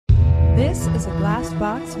This is a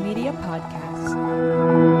Glassbox Media podcast.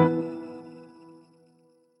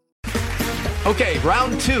 Okay,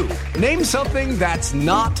 round two. Name something that's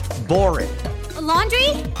not boring. A laundry?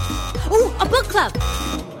 Ooh, a book club.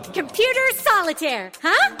 Computer solitaire,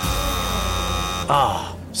 huh?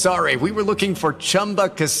 Ah, sorry, we were looking for Chumba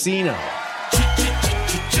Casino.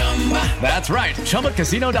 That's right,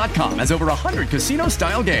 ChumbaCasino.com has over 100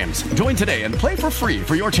 casino-style games. Join today and play for free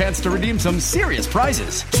for your chance to redeem some serious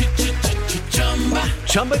prizes.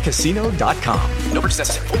 ChumbaCasino.com. No purchase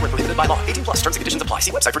necessary. Void where prohibited by law. 18 plus. Terms and conditions apply.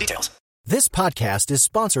 See website for details. This podcast is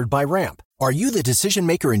sponsored by Ramp. Are you the decision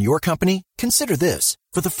maker in your company? Consider this.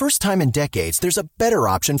 For the first time in decades, there's a better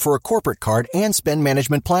option for a corporate card and spend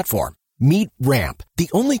management platform. Meet Ramp, the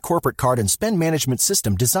only corporate card and spend management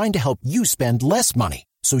system designed to help you spend less money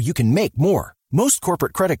so you can make more. Most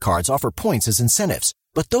corporate credit cards offer points as incentives,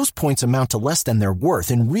 but those points amount to less than their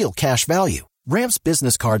worth in real cash value. Ramp's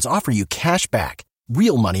business cards offer you cash back,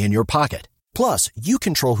 real money in your pocket. Plus, you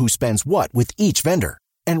control who spends what with each vendor.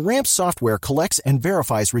 And Ramp's software collects and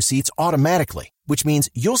verifies receipts automatically, which means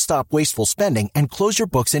you'll stop wasteful spending and close your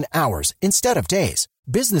books in hours instead of days.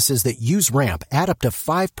 Businesses that use Ramp add up to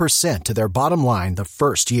 5% to their bottom line the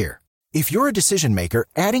first year. If you're a decision maker,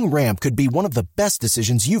 adding Ramp could be one of the best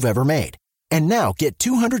decisions you've ever made. And now get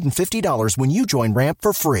 $250 when you join Ramp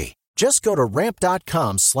for free. Just go to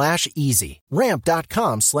ramp.com/easy.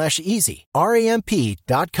 Ramp.com/easy.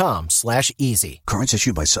 RAMP.com/easy. Cards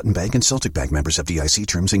issued by Sutton Bank and Celtic Bank, members of FDIC.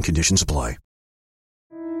 Terms and conditions apply.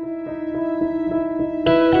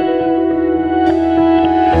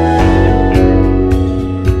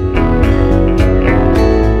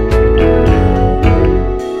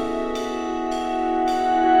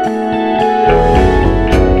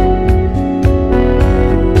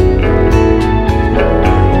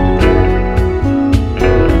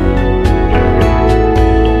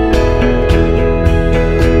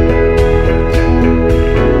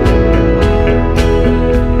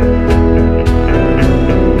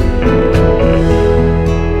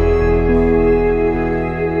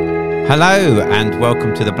 Hello and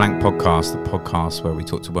welcome to the Blank Podcast, the podcast where we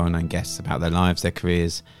talk to well-known guests about their lives, their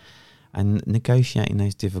careers, and negotiating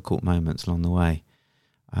those difficult moments along the way.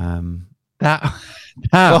 That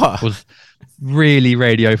was really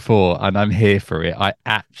Radio 4, and I'm here for it. I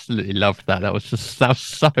absolutely loved that. That was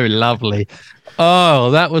so lovely.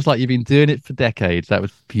 Oh, that was like you've been doing it for decades. That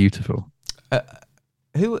was beautiful.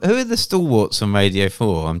 Who are the stalwarts on Radio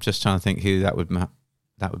 4? I'm just trying to think who that would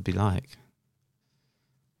be like.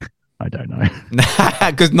 I don't know.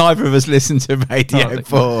 Because neither of us listen to Radio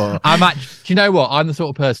 4. Do you know what? I'm the sort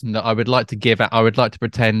of person that I would like to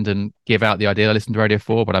pretend and give out the idea I listen to Radio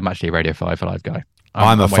 4, but I'm actually a Radio 5 Live guy.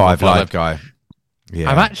 I'm a 5 Live guy. Yeah.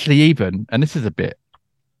 I'm actually even, and this is a bit,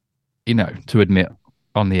 to admit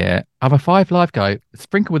on the air, I'm a 5 Live guy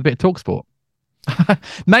sprinkled with a bit of TalkSport.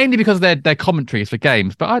 Mainly because they're commentaries for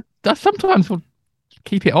games, but I sometimes will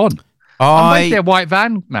keep it on. I'm basically a white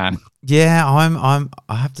van man. Yeah,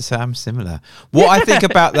 I have to say I'm similar. What I think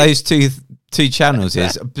about those two channels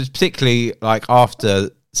is, particularly like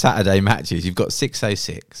after Saturday matches, you've got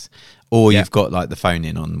 606, or you've got like the phone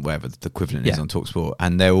in on wherever the equivalent is on TalkSport,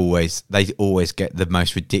 and they always get the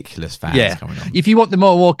most ridiculous fans coming on. If you want the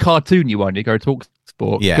more cartoony one, you go to TalkSport.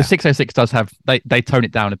 Because 606 does have they tone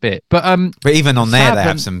it down a bit, but even on there they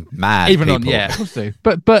have some mad people. Of course they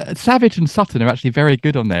do. But Savage and Sutton are actually very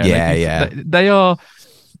good on there. They are.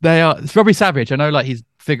 It's Robbie Savage. I know, like, he's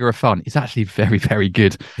figure of fun. He's actually very, very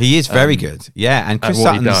good. He is very good. Yeah, and Chris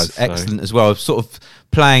Sutton's excellent as well. Sort of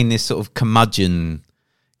playing this sort of curmudgeon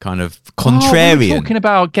kind of contrarian. We're talking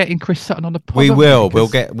about getting Chris Sutton on the pod. We will. We'll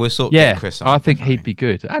get Chris on. I think he'd be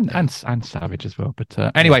good, and Savage as well. But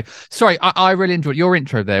anyway, sorry, I really enjoyed your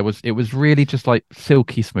intro. It was really just like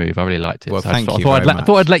silky smooth. I really liked it. Well, thank you. I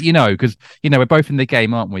thought I'd let you know, because we're both in the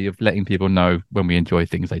game, aren't we, of letting people know when we enjoy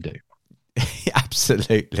things they do.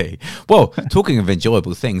 Absolutely. Well, talking of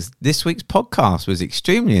enjoyable things, this week's podcast was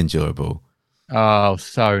extremely enjoyable. Oh,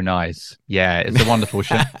 so nice. Yeah, it's a wonderful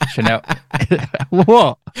Chanel.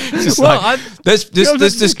 What? Let's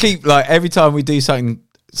just keep, like, every time we do something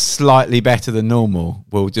slightly better than normal,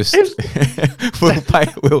 we'll just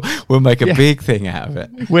we'll make a big thing out of it.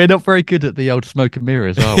 We're not very good at the old smoke and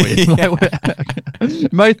mirrors, are we?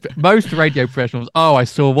 Most radio professionals. Oh, I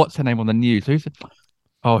saw what's her name on the news. Who's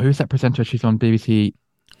that presenter? She's on BBC.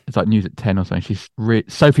 It's like News at 10 or something. She's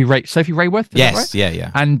Sophie Rayworth. Yes, right?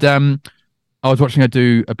 yeah. And I was watching her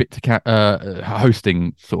do a bit to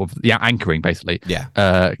hosting, sort of, anchoring basically.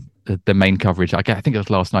 Yeah. the main coverage. I think it was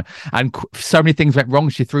last night, and so many things went wrong.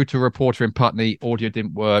 She threw to a reporter in Putney, audio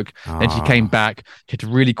didn't work. Then she came back. She had to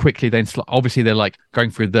really quickly. Then obviously they're like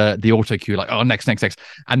going through the auto cue, like next,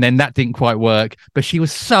 and then that didn't quite work. But she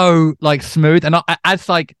was so like smooth, and as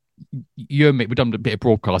like you and me, we've done a bit of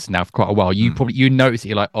broadcasting now for quite a while. You probably notice it.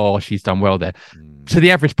 You're like, oh, she's done well there. To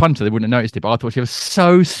the average punter, they wouldn't have noticed it, but I thought she was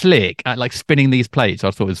so slick at like spinning these plates.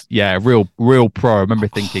 I thought it was real pro. I remember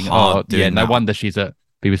thinking, no wonder she's at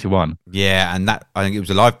BBC One. Yeah, and that I think it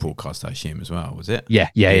was a live broadcast, I assume, as well, was it? Yeah.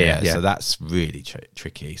 So that's really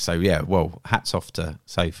tricky. So yeah, well, hats off to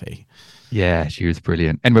Sophie. Yeah, she was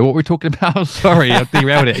brilliant. Anyway, what were we talking about? Sorry, I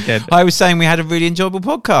derailed it again. I was saying we had a really enjoyable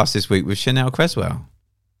podcast this week with Chanel Cresswell.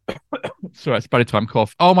 Sorry, it's about time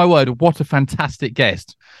cough. Oh my word, what a fantastic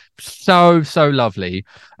guest. So lovely.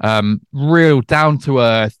 Real down to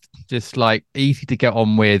earth, just like easy to get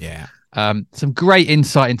on with. Yeah. Some great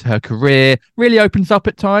insight into her career. Really opens up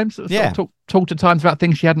at times. Talked at times about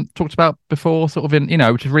things she hadn't talked about before, sort of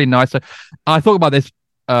which is really nice. So I thought about this.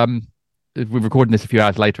 We're recording this a few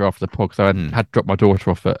hours later after the pod, so I had to drop my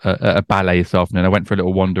daughter off at a ballet this afternoon. I went for a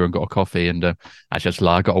little wander and got a coffee, and I just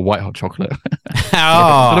lied. I got a white hot chocolate.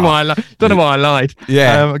 Don't know why I lied.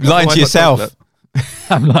 Yeah, lying to yourself.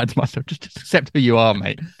 I'm lying to myself. Just accept who you are,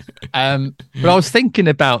 mate. But I was thinking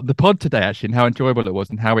about the pod today, actually, and how enjoyable it was,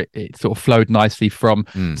 and how it sort of flowed nicely from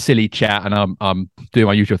silly chat. And I'm doing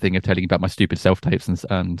my usual thing of telling you about my stupid self tapes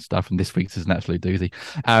and stuff. And this week's is an absolute doozy.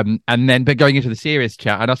 But going into the serious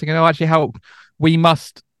chat, and I was thinking, actually, how we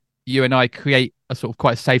must, you and I, create a sort of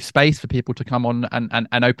quite safe space for people to come on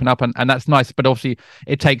and open up, and that's nice. But obviously,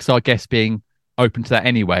 it takes our guests being open to that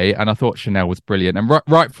anyway, and I thought Chanel was brilliant, and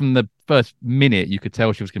right from the first minute you could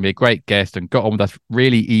tell she was going to be a great guest and got on with us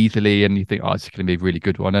really easily, and you think, it's going to be a really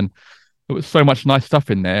good one, and there was so much nice stuff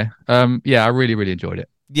in there. I really enjoyed it.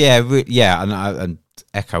 And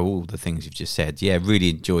echo all the things you've just said. Really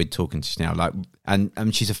enjoyed talking to Chanel, like,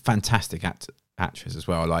 and she's a fantastic actress as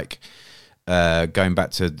well, like going back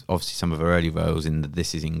to obviously some of her early roles in the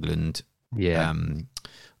This Is England,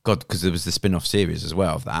 because there was the spin-off series as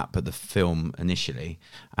well of that, but the film initially,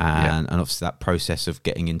 and obviously that process of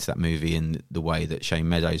getting into that movie and the way that Shane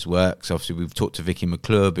Meadows works. Obviously, we've talked to Vicky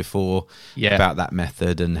McClure before about that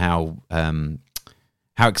method and how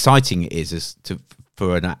exciting it is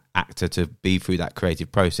for an actor to be through that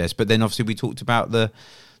creative process. But then obviously we talked about the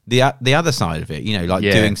other side of it,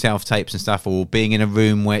 doing self-tapes and stuff, or being in a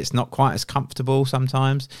room where it's not quite as comfortable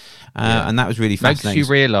sometimes. And that was really fascinating. Makes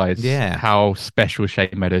you realise how special Shane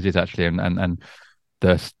Meadows is actually, and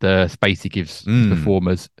the space he gives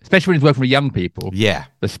performers, especially when he's working with young people. Yeah.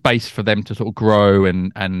 The space for them to sort of grow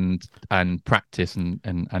and practice and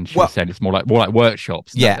she was saying it's more like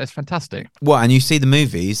workshops. That's fantastic. Well, and you see the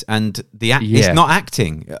movies and it's not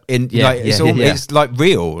acting. It's like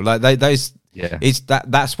real. Like those. Yeah,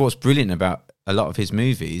 that's what's brilliant about a lot of his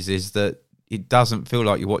movies, is that it doesn't feel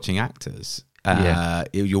like you're watching actors.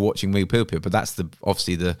 You're watching real people, but that's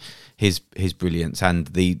his brilliance, and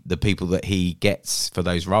the people that he gets for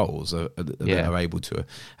those roles are able to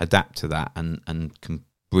adapt to that and can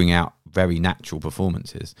bring out very natural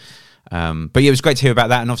performances. But it was great to hear about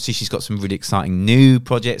that, and obviously she's got some really exciting new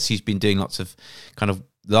projects. She's been doing lots of kind of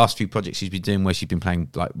the last few projects she's been doing where she's been playing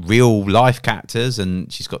like real life characters,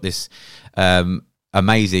 and she's got this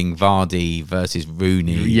amazing Vardy versus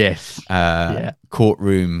Rooney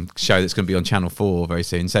courtroom show that's going to be on Channel 4 very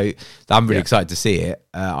soon. So I'm really excited to see it.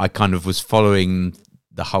 I kind of was following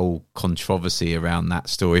the whole controversy around that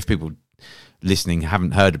story. If people listening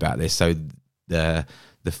haven't heard about this, so I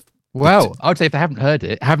would say if they haven't heard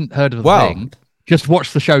of the thing, just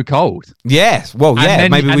watch the show cold. Yes. Well,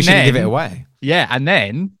 maybe we shouldn't give it away. Yeah, and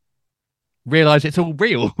then realise it's all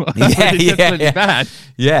real. Bad.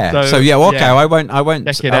 Yeah. So I won't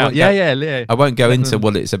check it out. I won't go into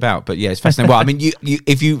what it's about, but it's fascinating. Well, I mean,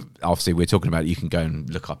 if you obviously we're talking about it, you can go and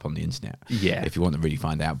look up on the internet. If you want to really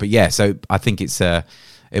find out. But so I think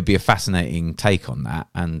it'd be a fascinating take on that,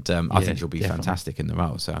 and I think you'll be fantastic in the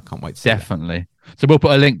role. So I can't wait to see that. So we'll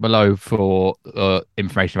put a link below for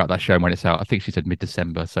information about that show when it's out. I think she said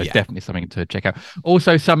mid-December, so definitely something to check out.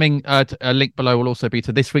 Also, a link below will also be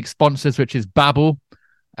to this week's sponsors, which is Babbel,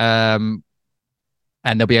 and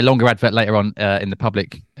there'll be a longer advert later on in the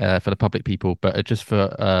public for the public people, but just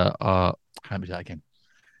for our. How do that again?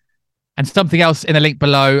 And something else in the link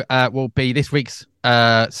below will be this week's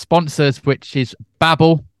sponsors, which is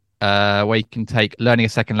Babbel, where you can take learning a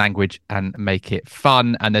second language and make it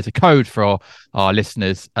fun. And there's a code for our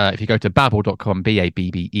listeners. If you go to babbel.com,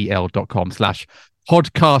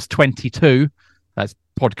 babbel.com/podcast22, that's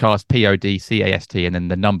podcast, PODCAST, and then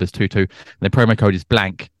the numbers 22. And the promo code is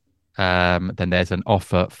blank. then there's an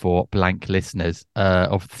offer for blank listeners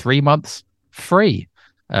of 3 months free.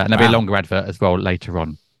 And there'll be a longer advert as well later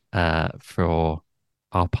on for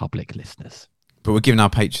our public listeners. But we're giving our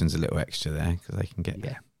patrons a little extra there because they can get...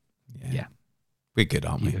 Yeah. We're good,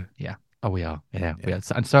 aren't we? Yeah. Oh, we are. Yeah, we are.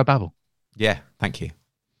 And so are Babel. Yeah, thank you.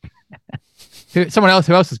 Someone else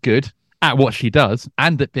who else is good at what she does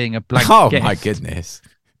and at being a blank guest. My goodness.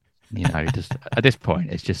 Just at this point,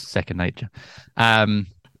 it's just second nature.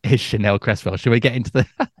 Is Chanel Cresswell. Should we get into the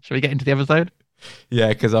episode? Yeah,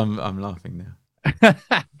 because I'm laughing now.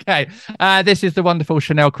 Okay. This is the wonderful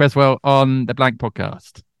Chanel Cresswell on the Blank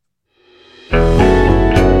Podcast.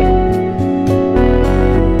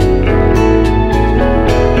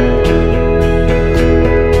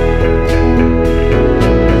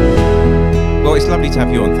 Well, it's lovely to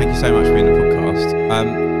have you on. Thank you so much for being on the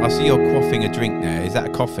podcast. I see you're quaffing a drink there. Is that a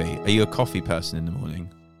coffee? Are you a coffee person in the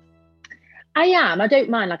morning? I am. I don't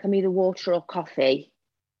mind. Like, I'm either water or coffee.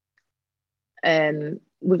 I've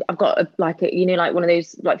got like one of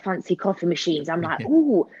those like fancy coffee machines. I'm like,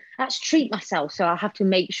 ooh, let's treat myself. So I have to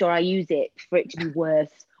make sure I use it for it to be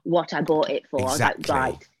worth what I bought it for. Exactly. I was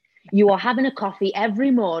like, right, you are having a coffee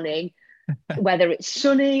every morning, whether it's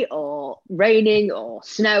sunny or raining or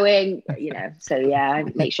snowing, So yeah, I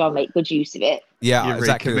make sure I make good use of it. Yeah, You're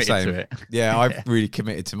exactly really the same. to it. Yeah, I've really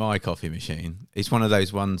committed to my coffee machine. It's one of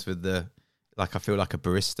those ones with I feel like a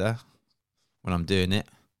barista when I'm doing it.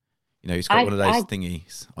 It's got one of those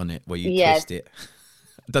thingies on it where you twist it.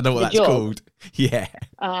 I don't know what that's called. Yeah.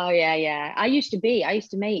 Oh yeah. I used to make. I used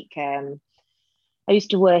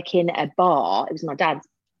to work in a bar. It was my dad's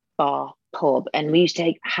bar pub, and we used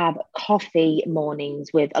to have coffee mornings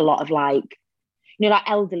with a lot of like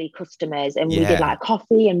elderly customers, and we did like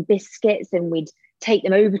coffee and biscuits, and we'd take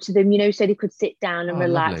them over to them, so they could sit down and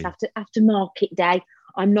relax after market day.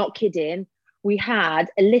 I'm not kidding. We had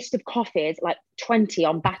a list of coffees, like 20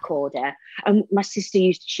 on back order. And my sister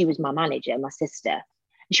she was my manager, my sister. And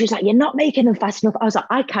she was like, you're not making them fast enough. I was like,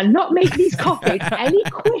 I cannot make these coffees any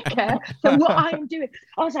quicker than what I am doing.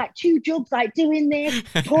 I was like 2 jobs, like doing this,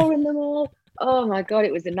 pouring them all. Oh my God,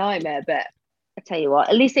 it was a nightmare. But I tell you what,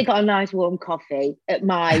 at least they got a nice warm coffee at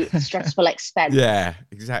my stressful expense. Yeah,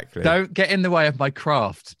 exactly. Don't get in the way of my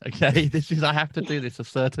craft, okay? I have to do this a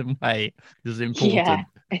certain way. This is important. Yeah,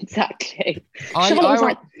 exactly.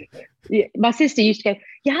 My sister used to go,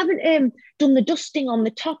 you haven't done the dusting on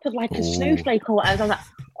the top of like a snowflake or whatever. I was like,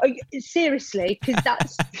 oh, seriously? Because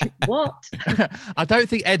that's what? I don't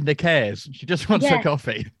think Edna cares. She just wants a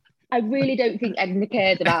coffee. I really don't think Edna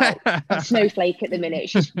cares about a snowflake at the minute.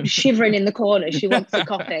 She's shivering in the corner. She wants a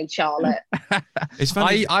coffee, Charlotte. It's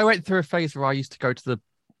funny. I went through a phase where I used to go to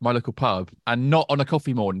my local pub and not on a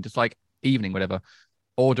coffee morning, just like evening, whatever,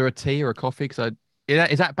 order a tea or a coffee. Because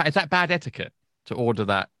is that bad etiquette to order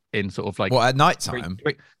that in sort of like at night time?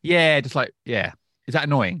 Yeah, just like Is that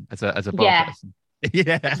annoying as a bar person?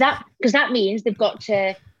 Yeah. Because that means they've got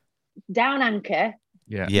to down anchor.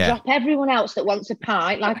 Yeah. Drop everyone else that wants a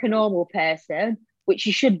pint like a normal person, which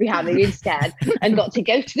you should be having instead, and got to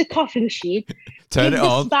go to the coffee machine, turn it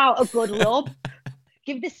on, spout a good rub,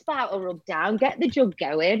 give the spout a rub down, get the jug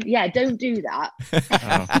going. Yeah, don't do that.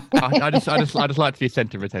 I just like to be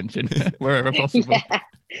centre of attention wherever possible. Yeah.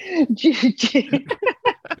 Just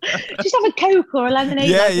have a Coke or a lemonade.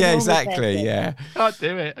 Yeah, exactly. Person. Yeah, I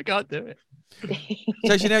can't do it.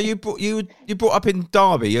 So you brought up in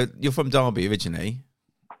Derby. You're from Derby originally.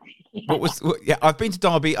 Yeah. I've been to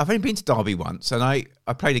Derby. I've only been to Derby once, and I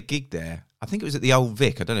played a gig there. I think it was at the Old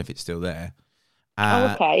Vic. I don't know if it's still there.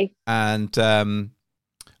 Okay. And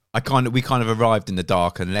we kind of arrived in the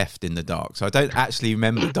dark and left in the dark, so I don't actually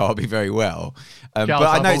remember Derby very well. Charles, but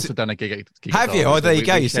I know I've also done a gig. Have you? Oh, there you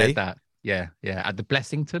go. You see that? Yeah, at the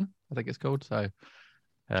Blessington, I think it's called. So,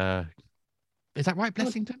 is that right,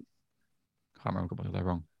 Blessington? Can't remember. Got that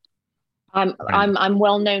wrong. I'm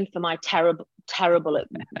well known for my terrible at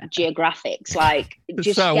geographics. Like,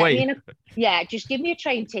 just just give me a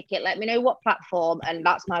train ticket, let me know what platform, and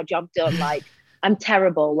that's my job done. Like, I'm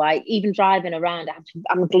terrible. Like, even driving around,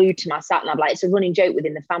 I'm glued to my sat nav. Like, it's a running joke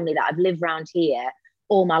within the family that I've lived around here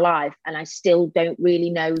all my life and I still don't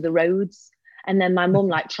really know the roads. And then my mum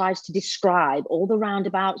like tries to describe all the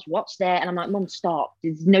roundabouts, what's there. And I'm like, Mum, stop.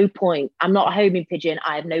 There's no point. I'm not a homing pigeon.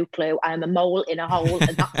 I have no clue. I am a mole in a hole,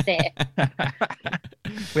 and that's it.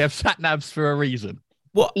 We have sat navs for a reason.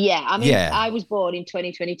 What? Yeah, I mean, I was born in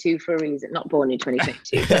 2022 for a reason. Not born in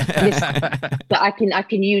 2022, but I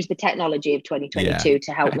can use the technology of 2022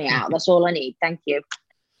 to help me out. That's all I need. Thank you.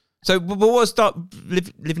 So, what was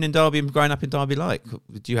living in Derby and growing up in Derby like?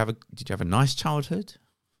 Did you have a nice childhood?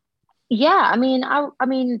 Yeah, I mean, I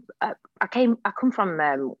come from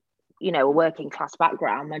a working class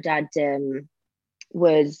background. My dad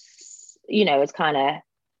was, it's kind of,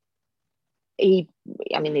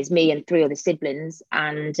 there's me and 3 other siblings.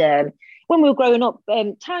 And when we were growing up,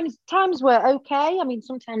 times were okay. I mean,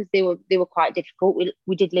 sometimes they were quite difficult.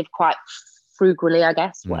 We did live quite frugally, I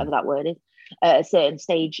guess, whatever that word is, at a certain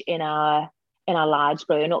stage in our lives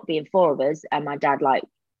growing up, being 4 of us, and my dad like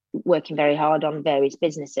working very hard on various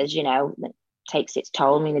businesses, that takes its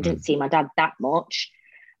toll. I mean, I didn't see my dad that much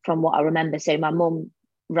from what I remember. So my mum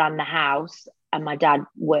ran the house and my dad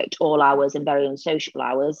worked all hours and very unsociable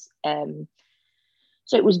hours.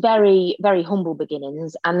 So it was very, very humble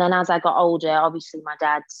beginnings. And then as I got older, obviously my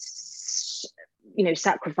dad's,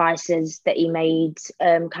 sacrifices that he made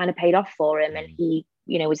kind of paid off for him. And he,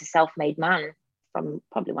 was a self-made man from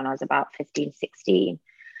probably when I was about 15, 16.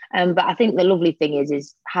 But I think the lovely thing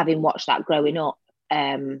is having watched that growing up,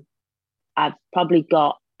 I've probably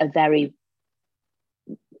got a very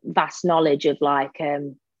vast knowledge of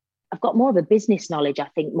I've got more of a business knowledge, I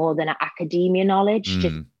think, more than an academia knowledge,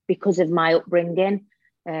 just because of my upbringing.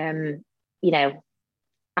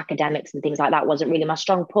 Academics and things like that wasn't really my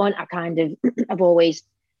strong point. I've always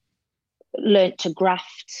learnt to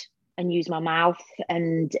graft and use my mouth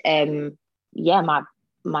and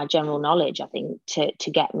my general knowledge, I think,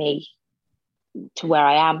 to get me to where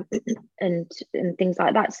I am and things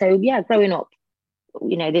like that. So yeah, growing up,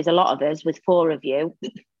 there's a lot of us with 4 of you.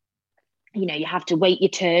 You have to wait your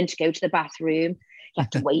turn to go to the bathroom. You have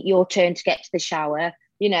to wait your turn to get to the shower.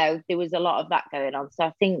 There was a lot of that going on. So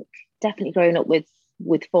I think definitely growing up with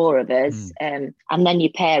 4 of us, and then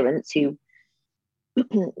your parents who,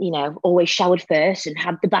 always showered first and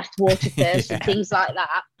had the bath water first and things like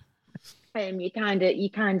that. You kind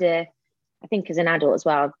of, I think as an adult as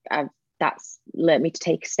well, that's learnt me to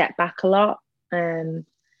take a step back a lot.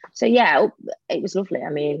 So yeah, it was lovely. I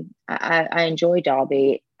mean, I enjoyed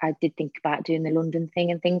Derby. I did think about doing the London thing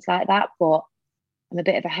and things like that, but I'm a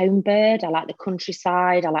bit of a home bird. I like the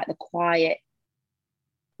countryside. I like the quiet.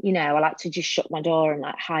 I like to just shut my door and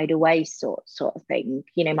like hide away sort of thing.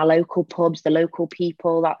 My local pubs, the local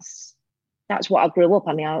people. That's what I grew up.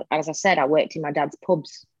 I mean, as I said, I worked in my dad's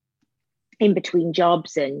pubs in between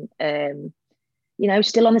jobs and,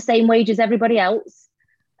 still on the same wage as everybody else.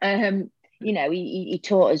 He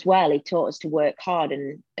taught us well. He taught us to work hard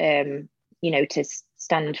and, to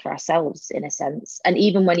stand for ourselves in a sense. And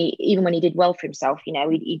even when he did well for himself,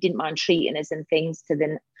 he didn't mind treating us and things to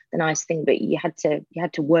the nice thing, but you had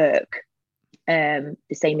to work the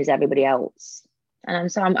same as everybody else.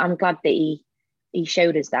 And so I'm glad that he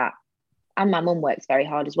showed us that. And my mum works very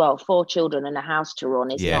hard as well. 4 children and a house to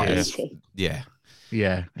run is not easy. Yeah,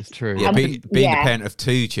 it's true. Yeah, being the parent of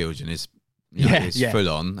 2 children is full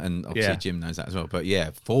on, and obviously Jim knows that as well. But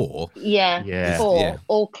 4, 4,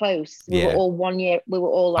 all close. We were all 1 year. We were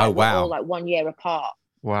all like, all like 1 year apart.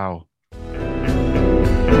 Wow.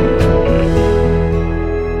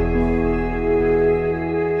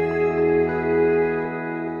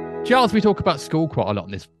 Giles, we talk about school quite a lot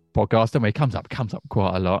on this podcast, and it comes up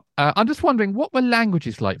quite a lot. I'm just wondering, what were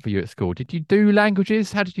languages like for you at school? Did you do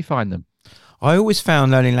languages? How did you find them? I always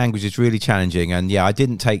found learning languages really challenging, and I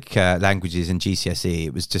didn't take languages in GCSE.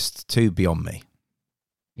 It was just too beyond me.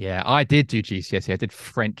 Yeah, I did do GCSE. I did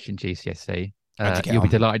French in GCSE. You'll be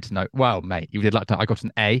delighted to know. Well, mate, you'll be delighted to know I got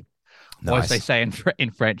an A. Nice. Or as they say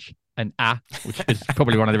in French, an A, which is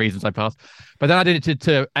probably one of the reasons I passed. But then I did it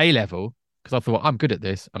to A level because I thought, I'm good at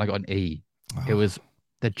this, and I got an E. Oh. It was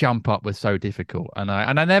the jump up was so difficult, and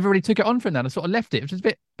I never really took it on from that. I sort of left it, which is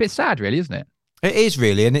a bit sad, really, isn't it? It is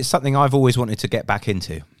really, and it's something I've always wanted to get back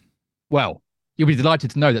into. Well, you'll be delighted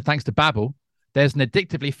to know that thanks to Babbel, there's an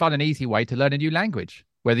addictively fun and easy way to learn a new language.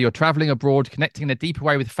 Whether you're traveling abroad, connecting in a deeper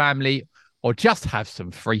way with family, or just have some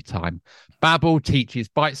free time, Babbel teaches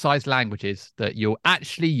bite-sized languages that you'll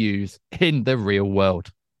actually use in the real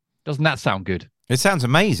world. Doesn't that sound good? It sounds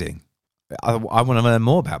amazing. I want to learn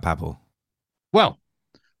more about Babbel. Well,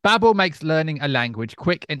 Babbel makes learning a language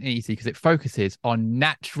quick and easy because it focuses on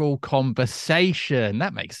natural conversation.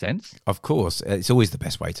 That makes sense. Of course. It's always the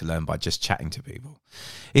best way to learn, by just chatting to people.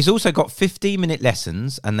 It's also got 15-minute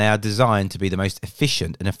lessons, and they are designed to be the most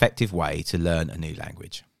efficient and effective way to learn a new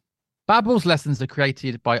language. Babbel's lessons are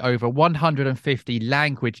created by over 150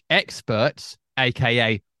 language experts,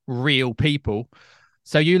 aka real people.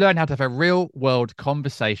 So you learn how to have a real-world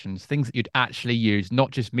conversations, things that you'd actually use, not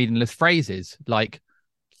just meaningless phrases like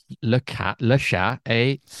le cat, le chat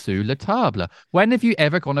est sous la table. When have you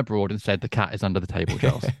ever gone abroad and said the cat is under the table,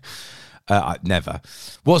 Charles? Never.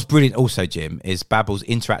 What's brilliant also, Jim, is Babbel's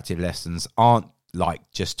interactive lessons aren't like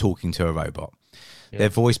just talking to a robot. They're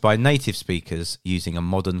voiced by native speakers using a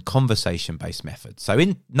modern conversation-based method. So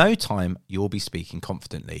in no time, you'll be speaking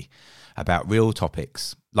confidently about real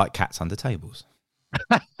topics like cats under tables.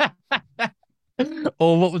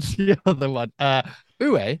 Or what was the other one?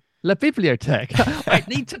 Où la bibliothèque? I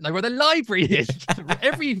need to know where the library is.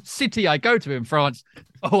 Every city I go to in France,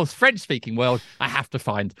 or French-speaking world, I have to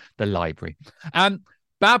find the library.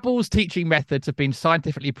 Babbel's teaching methods have been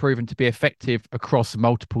scientifically proven to be effective across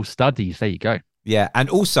multiple studies. There you go. Yeah, and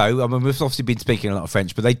also, I mean, we've obviously been speaking a lot of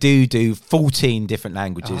French, but they do 14 different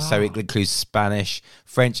languages. So it includes Spanish,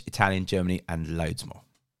 French, Italian, Germany, and loads more.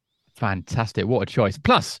 Fantastic. What a choice.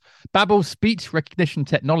 Plus, Babbel's speech recognition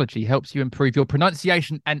technology helps you improve your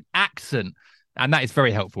pronunciation and accent. And that is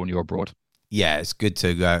very helpful when you're abroad. Yeah, it's good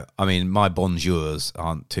to go. I mean, my bonjours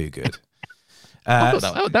aren't too good. I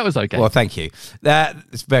thought that was okay. Well, thank you.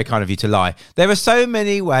 It's very kind of you to lie. There are so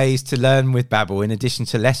many ways to learn with Babbel. In addition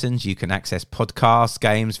to lessons, you can access podcasts,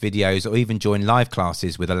 games, videos, or even join live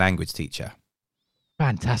classes with a language teacher.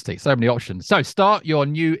 Fantastic. So many options. So start your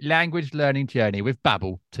new language learning journey with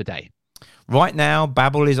Babbel today. Right now,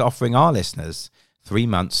 Babbel is offering our listeners 3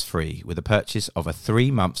 months free with a purchase of a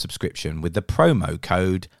 3-month subscription with the promo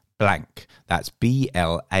code BLANK. That's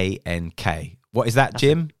BLANK. What is that,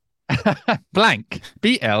 Jim? Blank.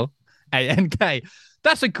 BLANK.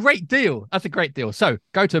 That's a great deal. So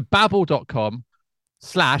go to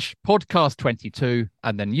babbel.com/podcast22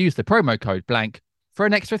 and then use the promo code BLANK for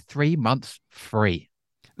an extra 3 months free.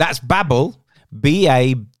 That's Babbel,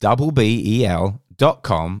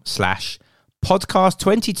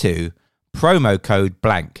 BABBEL.com/podcast22, promo code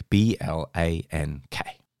BLANK, BLANK.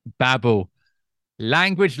 Babbel,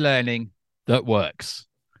 language learning that works.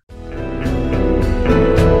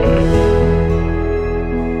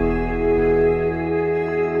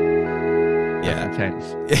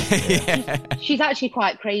 Intense. Yeah. She's actually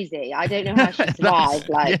quite crazy. I don't know how she survived.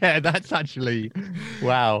 That's actually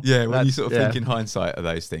wow. Yeah, when you sort of think in hindsight of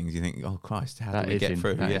those things, you think, "Oh Christ, how did we get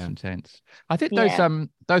through?" That is intense. I think those kind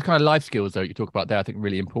of life skills though you talk about there, I think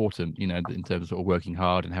really important. You know, in terms of sort of working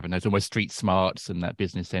hard and having those almost street smarts and that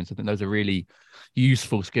business sense. I think those are really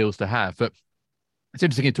useful skills to have. But it's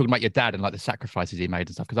interesting you're talking about your dad and like the sacrifices he made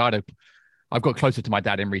and stuff. Because I've got closer to my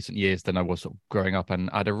dad in recent years than I was sort of growing up, and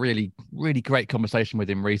I had a really, really great conversation with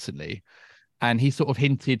him recently. And he sort of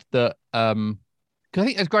hinted that, because I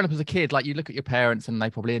think as growing up as a kid, like you look at your parents and they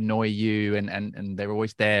probably annoy you and they're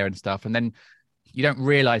always there and stuff. And then you don't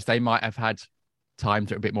realize they might have had times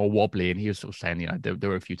that are a bit more wobbly. And he was sort of saying, you know, there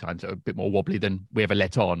were a few times that were a bit more wobbly than we ever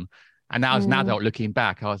let on. And now as an adult looking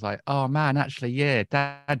back, I was like, oh man, actually, yeah,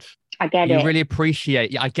 Dad, I get it. You really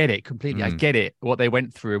appreciate, I get it completely. I get it, what they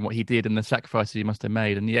went through and what he did and the sacrifices he must have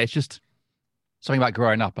made. And yeah, it's just something about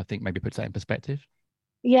growing up, I think maybe puts that in perspective.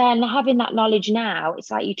 Yeah, and having that knowledge now,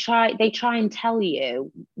 it's like they try and tell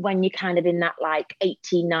you when you're kind of in that like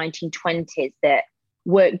 18, 19, 20s that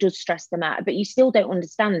work does stress them out, but you still don't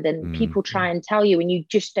understand. And people try and tell you and you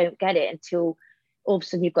just don't get it until all of a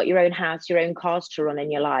sudden you've got your own house, your own cars to run,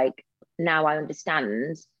 and you're like, now I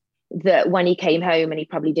understand that when he came home and he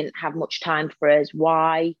probably didn't have much time for us,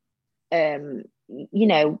 why, you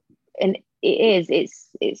know, and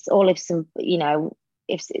it's all if some, you know,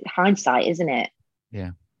 if hindsight, isn't it?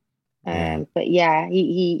 Yeah. But yeah,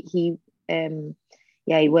 he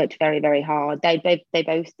worked very, very hard. They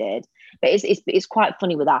both did, but it's quite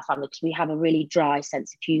funny with our family because we have a really dry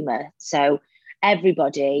sense of humor. So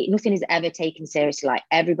everybody, nothing is ever taken seriously. Like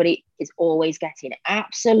everybody is always getting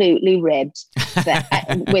absolutely ribbed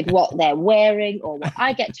with what they're wearing or what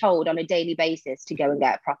I get told on a daily basis to go and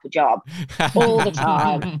get a proper job all the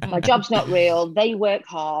time. My job's not real. They work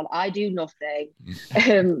hard. I do nothing.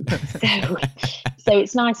 So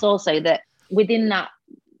it's nice also that within that,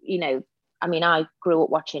 you know, I mean, I grew up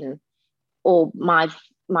watching all my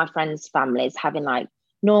friends' families having like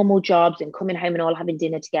normal jobs and coming home and all having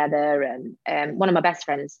dinner together. And one of my best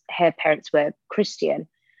friends, her parents were Christian.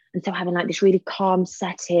 And so having like this really calm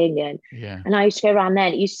setting and I used to go around there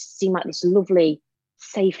and it used to seem like this lovely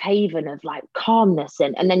safe haven of like calmness.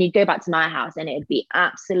 And then you'd go back to my house and it'd be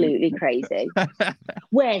absolutely crazy.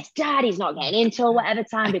 Where's Dad? He's not getting in till whatever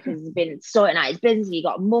time because he's been sorting out his business. You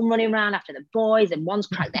got Mum running around after the boys and one's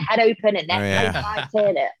cracked their head open and they're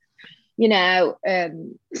fighting it. You know,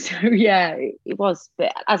 so yeah, it was.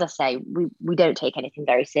 But as I say, we don't take anything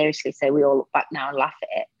very seriously, so we all look back now and laugh at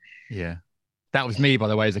it. Yeah, that was me, by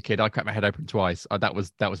the way, as a kid. I cracked my head open twice. That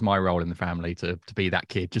was my role in the family to be that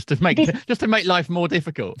kid, just to make life more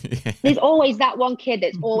difficult. There's always that one kid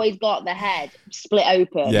that's always got the head split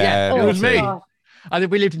open. Yeah, it was me. I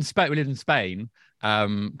think we lived in Spain.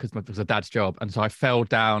 Because it was a dad's job, and so I fell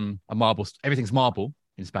down a marble. Everything's marble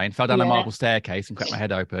in Spain. Fell down a Yeah. marble staircase and cracked my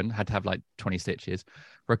head open. Had to have like 20 stitches.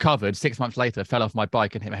 Recovered 6 months later, fell off my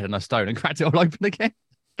bike and hit my head on a stone and cracked it all open again.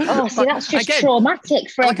 Oh, see, that's just Again, traumatic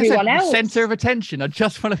for like everyone I said, else. Centre of attention. I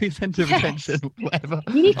just want to be centre of Yes. attention. Whatever.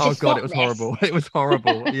 You need to Oh God, stop it was this. horrible. It was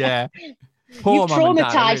horrible. Yeah. Poor You've mum and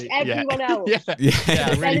dad, traumatised I really- everyone else. Yeah. Yeah. Yeah,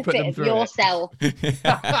 For the really put benefit them of through it. yourself.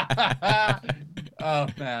 Oh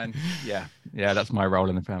man, yeah, that's my role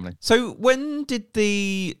in the family. So when did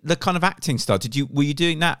the kind of acting start? Were you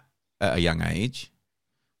doing that at a young age?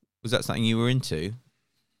 Was that something you were into?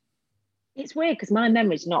 It's weird because my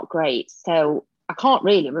memory's not great, so I can't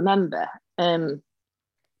really remember. I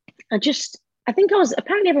think I was,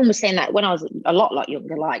 apparently everyone was saying that when I was a lot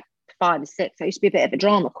younger, like 5 or 6, I used to be a bit of a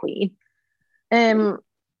drama queen,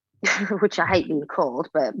 which I hate being called,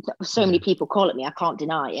 but so many people call it me, I can't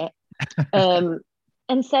deny it.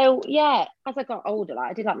 And so, yeah, as I got older,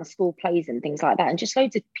 like I did like my school plays and things like that. And just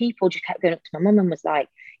loads of people just kept going up to my mum and was like,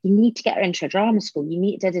 you need to get her into a drama school. You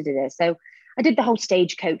need da. So I did the whole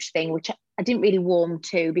Stagecoach thing, which I didn't really warm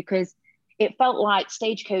to because it felt like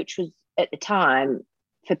Stagecoach was at the time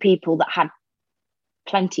for people that had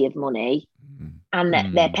plenty of money and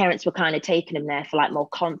that their parents were kind of taking them there for like more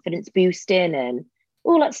confidence boosting and,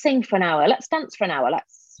 oh, let's sing for an hour. Let's dance for an hour.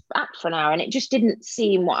 Let's act for an hour. And it just didn't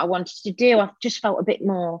seem what I wanted to do. I felt a bit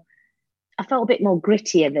more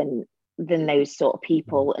grittier than those sort of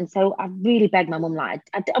people. And so I really begged my mum, like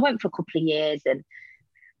I went for a couple of years and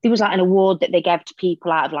there was like an award that they gave to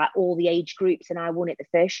people out of like all the age groups and I won it the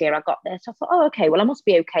first year I got there. So I thought, oh, okay, well, I must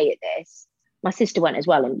be okay at this. My sister went as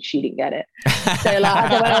well and she didn't get it. So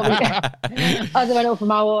like as I went over for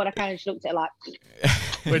my award, I kind of just looked at it like,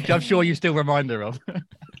 Which I'm sure you still remind her of.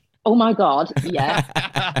 oh my God,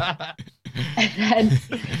 yeah.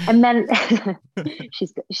 and then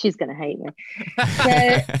she's gonna hate me.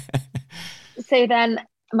 So then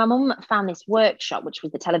my mum found this workshop, which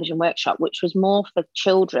was the television workshop, which was more for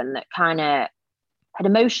children that kind of had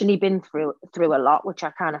emotionally been through a lot, which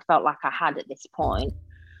I kind of felt like I had at this point.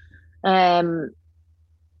 And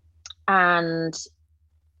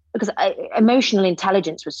because emotional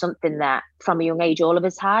intelligence was something that from a young age all of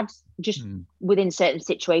us had, just within certain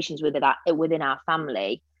situations within our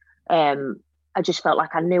family. I just felt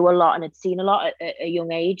like I knew a lot and had seen a lot at a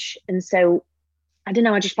young age. And so I don't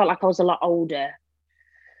know, I just felt like I was a lot older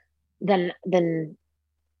than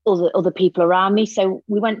other people around me. So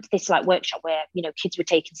we went to this like workshop where, you know, kids were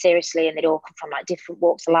taken seriously and they'd all come from like different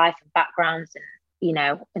walks of life and backgrounds and, you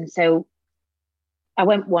know, and so I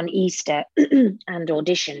went one Easter and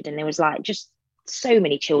auditioned and there was like just so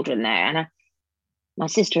many children there. And my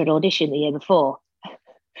sister had auditioned the year before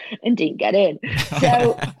and didn't get in.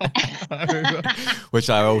 So, which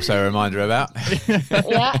I also remind her about.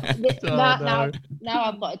 Yeah. Now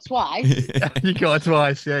I've got it twice. You got it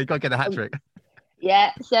twice. Yeah, you got to get a hat trick.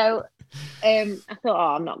 Yeah. So I thought,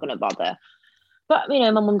 oh, I'm not going to bother. But, you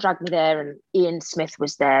know, my mum dragged me there and Ian Smith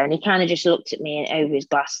was there and he kind of just looked at me over his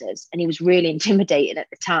glasses and he was really intimidating at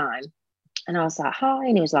the time. And I was like, hi.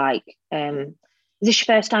 And he was like, is this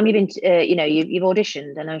your first time you've been, you've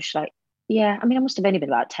auditioned? And I was like, yeah. I mean, I must have only been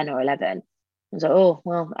like 10 or 11. I was like, oh,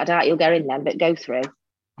 well, I doubt you'll get in then, but go through.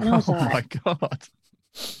 And I was like,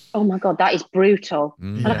 oh my God, that is brutal. Yeah.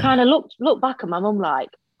 And I kind of looked back at my mum like,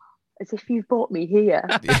 as if you've brought me here.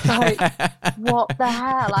 Like, what the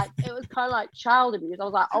hell? Like, it was kind of like child abuse. I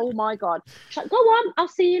was like, oh my God. She's like, go on, I'll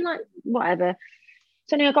see you, like, whatever.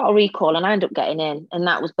 So anyway, I got a recall and I ended up getting in. And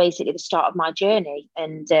that was basically the start of my journey.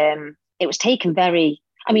 And it was taken very,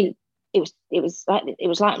 I mean, it was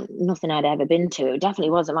like nothing I'd ever been to. It definitely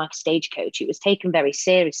wasn't like a Stagecoach. It was taken very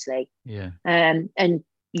seriously. Yeah. And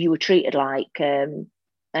you were treated like an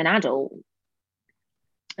adult.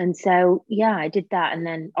 And so, yeah, I did that. And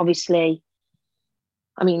then obviously,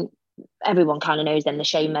 I mean, everyone kind of knows then the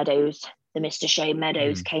Mr. Shane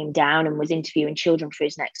Meadows came down and was interviewing children for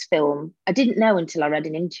his next film. I didn't know until I read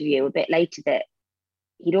an interview a bit later that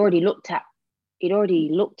he'd already looked at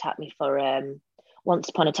me for Once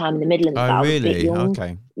Upon a Time in the Midlands. Oh, really?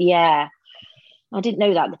 Okay. Yeah. I didn't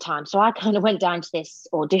know that at the time. So I kind of went down to this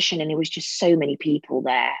audition and there was just so many people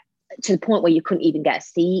there to the point where you couldn't even get a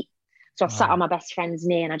seat. So I sat on my best friend's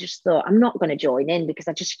knee and I just thought, I'm not going to join in because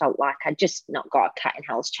I just felt like I'd just not got a cat in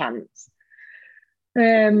hell's chance.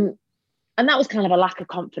 And that was kind of a lack of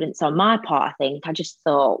confidence on my part, I think. I just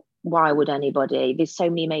thought, why would anybody? There's so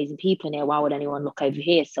many amazing people in here. Why would anyone look over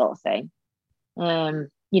here, sort of thing?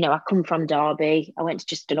 You know, I come from Derby. I went to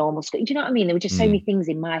just a normal school. Do you know what I mean? There were just so many things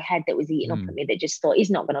in my head that was eating up at me that just thought,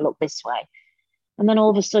 he's not going to look this way. And then all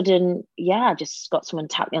of a sudden, yeah, I just got someone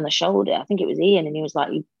tap me on the shoulder. I think it was Ian. And he was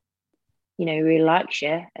like, you know, he really likes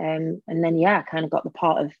you. And then, yeah, I kind of got the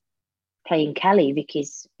part of playing Kelly,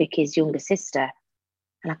 Vicky's younger sister.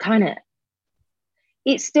 And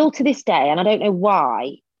it's still to this day, and I don't know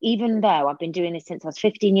why, even though I've been doing this since I was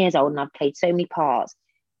 15 years old and I've played so many parts,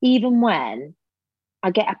 even when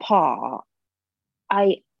I get a part,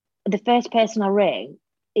 the first person I ring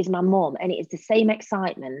is my mum, and it is the same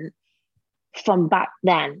excitement from back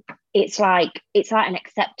then. It's like an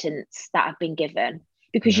acceptance that I've been given,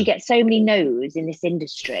 because you get so many no's in this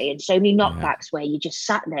industry and so many knockbacks where you just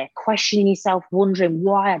sat there questioning yourself, wondering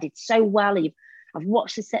why I did so well. I've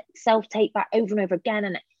watched the self-tape back over and over again,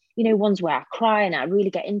 and ones where I cry and I really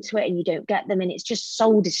get into it and you don't get them, and it's just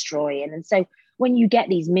soul destroying. And so when you get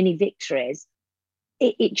these mini victories,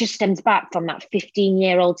 it just stems back from that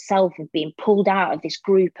 15-year-old self of being pulled out of this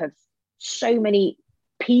group of so many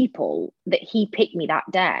people that he picked me that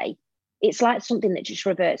day. It's like something that just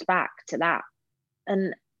reverts back to that.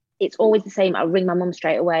 And it's always the same. I ring my mum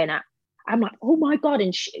straight away and I'm like, oh my God.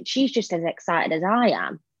 And she's just as excited as I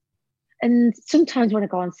am. And sometimes when I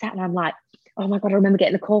go on set and I'm like, oh my God, I remember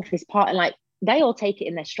getting the call for this part. And like, they all take it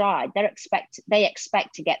in their stride. They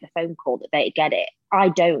expect to get the phone call that they get it. I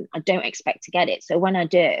don't expect to get it. So when I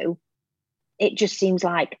do, it just seems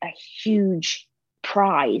like a huge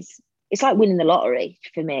prize. It's like winning the lottery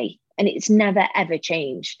for me. And it's never, ever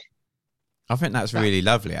changed. I think that's really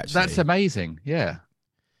lovely, actually. That's amazing. Yeah.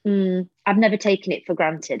 I've never taken it for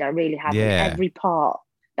granted. I really haven't. Yeah. Every part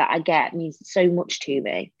that I get means so much to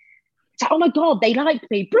me. It's like, oh my God, they like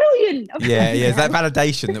me. Brilliant. Yeah. It's that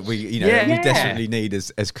validation that we desperately need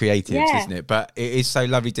as creatives, isn't it? But it is so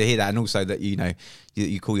lovely to hear that. And also that,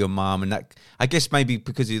 you call your mum, and that, I guess maybe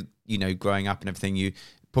because growing up and everything, you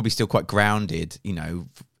probably still quite grounded,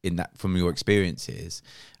 in that from your experiences.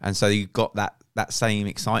 And so you got that same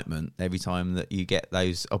excitement every time that you get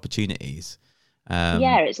those opportunities.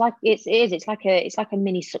 It's like a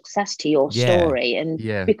mini success to your story.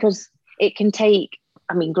 And because it can take,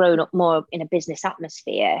 growing up more in a business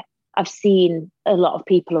atmosphere, I've seen a lot of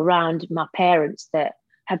people around my parents that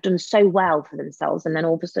have done so well for themselves, and then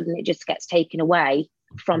all of a sudden it just gets taken away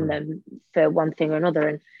from them for one thing or another.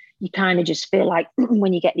 And you kind of just feel like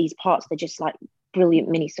when you get these parts, they're just like brilliant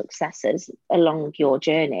mini successes along your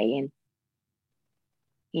journey. And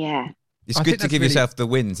it's good to give yourself the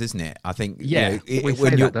wins, isn't it? I think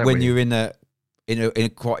when you're in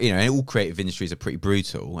all creative industries are pretty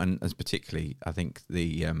brutal, and as particularly I think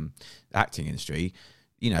the acting industry,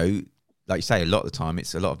 like you say, a lot of the time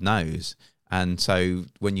it's a lot of no's. And so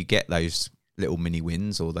when you get those little mini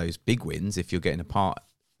wins or those big wins, if you're getting a part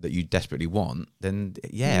that you desperately want, then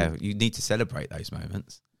you need to celebrate those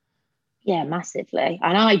moments. Yeah, massively.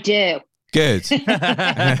 And I do. Good.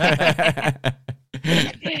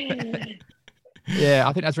 Yeah,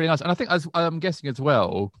 I think that's really nice. And I think I'm guessing as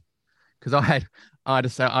well, because I had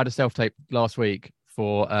a self-tape last week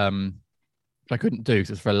for which I couldn't do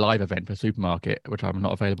because it's for a live event for a supermarket, which I'm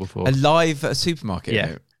not available for. A live supermarket?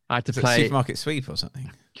 Yeah. I had to play Supermarket Sweep or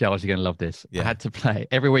something. Charles, you're going to love this. Yeah. I had to play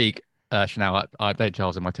every week. Chanel, I update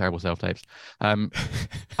Charles in my terrible self-tapes. I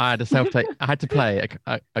had a self-tape. I had to play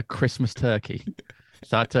a Christmas turkey.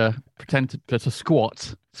 So I had to pretend to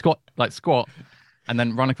squat, and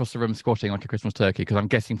then run across the room squatting like a Christmas turkey, because I'm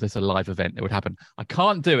guessing if this is a live event, it would happen. I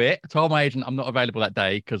can't do it. I told my agent I'm not available that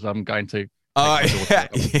day because I'm going to...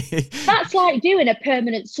 That's like doing a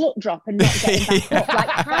permanent slut drop and not getting back up. Like,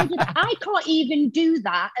 I can't even do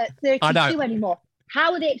that at 32 anymore.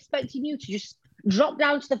 How are they expecting you to just drop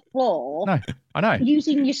down to the floor? No, I know.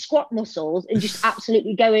 Using your squat muscles and just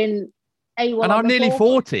absolutely going AWOL. And I'm nearly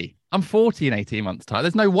 40. I'm 40 in 18 months' time.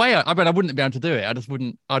 There's no way. I wouldn't be able to do it.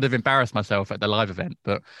 I'd have embarrassed myself at the live event.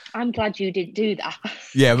 But I'm glad you didn't do that.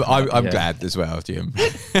 Yeah, but I'm glad as well, Jim.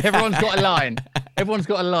 Everyone's got a line.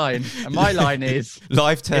 And my line is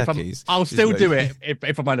live turkeys. I'll still do it.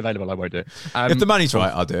 If I'm unavailable, I won't do it. If the money's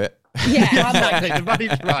right, I'll do it. Yeah, exactly. The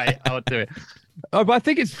money's right, I'll do it. But I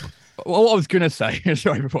think it's what I was going to say.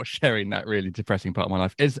 Sorry for sharing that really depressing part of my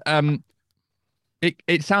life. Is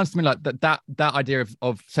It sounds to me like that idea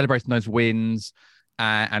of celebrating those wins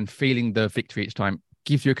and feeling the victory each time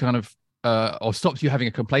gives you a kind of or stops you having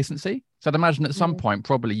a complacency. So I'd imagine at some point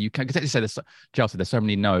probably you can, because as you said, Chelsea, there's so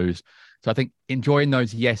many no's. So I think enjoying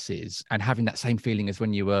those yeses and having that same feeling as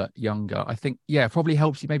when you were younger, I think probably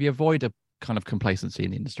helps you maybe avoid a kind of complacency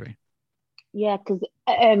in the industry. Yeah, because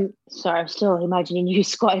sorry, I'm still imagining you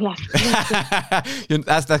squatting like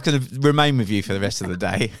that's going to remain with you for the rest of the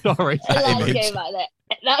day. Sorry,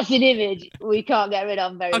 that's an image we can't get rid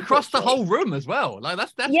of very across quickly. The whole room as well. Like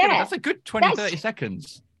that's a good 20-30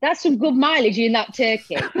 seconds. That's some good mileage in that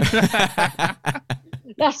turkey.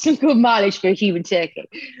 That's some good mileage for a human turkey.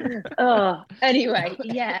 Oh, anyway,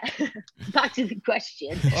 yeah. Back to the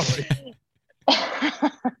question.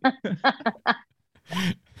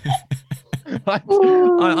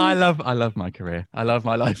 I love my career. I love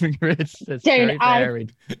my life and career. It's very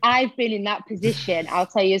varied. I've been in that position. I'll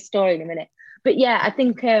tell you a story in a minute. But yeah, I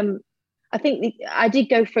think I did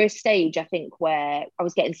go for a stage, I think, where I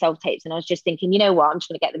was getting self-tapes and I was just thinking, you know what, I'm just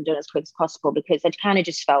going to get them done as quick as possible, because I kind of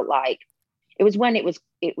just felt like it was when it was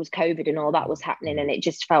COVID and all that was happening, and it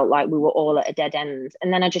just felt like we were all at a dead end.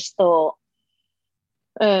 And then I just thought,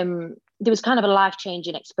 there was kind of a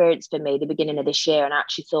life-changing experience for me at the beginning of this year, and I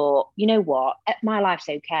actually thought, you know what, my life's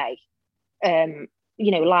okay. You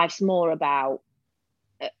know, life's more about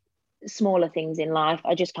smaller things in life.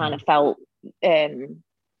 I just kind of felt there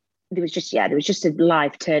was just a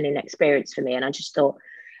life-turning experience for me, and I just thought,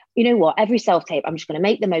 you know what, every self-tape, I'm just going to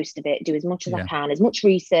make the most of it, do as much as I can, as much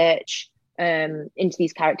research into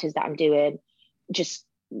these characters that I'm doing, just,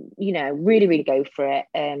 you know, really, really go for it.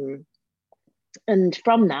 And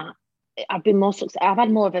from that, I've been more successful. I've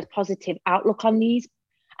had more of a positive outlook on these,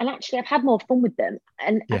 and actually I've had more fun with them.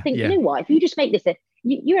 And I think, you know what, if you just make this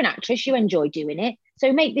you're an actress, you enjoy doing it,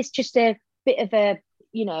 so make this just a bit of a,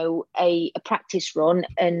 you know, a practice run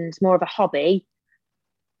and more of a hobby.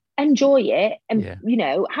 Enjoy it, and you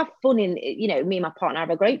know, have fun in, you know, me and my partner have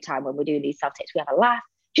a great time when we're doing these self-tapes. We have a laugh.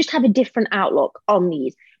 Just have a different outlook on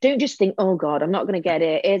these. Don't just think, oh God, I'm not going to get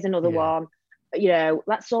it, here's another one. You know,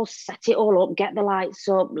 let's all set it all up, get the lights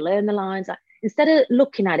up, learn the lines. Instead of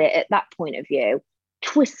looking at it at that point of view,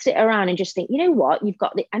 twist it around and just think, you know what, you've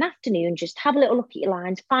got an afternoon, just have a little look at your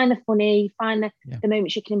lines, find the funny, find the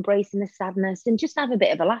moments you can embrace in the sadness, and just have a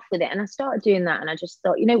bit of a laugh with it. And I started doing that, and I just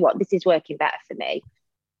thought, you know what, this is working better for me.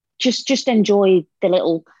 Just enjoy the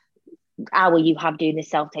little hour you have doing this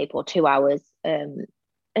self-tape, or 2 hours,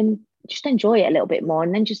 and just enjoy it a little bit more,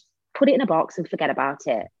 and then just put it in a box and forget about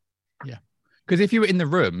it. Yeah. Because if you were in the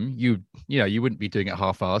room, you wouldn't be doing it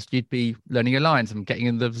half-assed. You'd be learning your lines and getting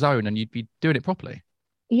in the zone, and you'd be doing it properly.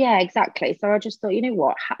 Yeah, exactly. So I just thought, you know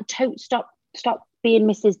what, stop being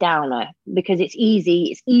Mrs. Downer, because it's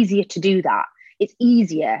easy. It's easier to do that. It's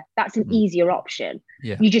easier. That's an easier option.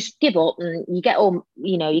 Yeah. You just give up, and you get all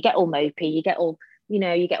mopey. You get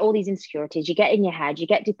all these insecurities. You get in your head. You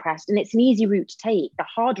get depressed, and it's an easy route to take. The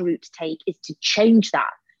hard route to take is to change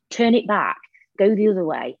that, turn it back, go the other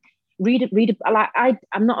way. Read. Like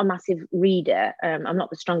I'm not a massive reader. I'm not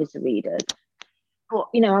the strongest of readers, but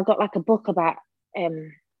you know, I got like a book about,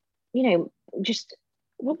 you know, just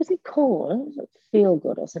what was it called? Feel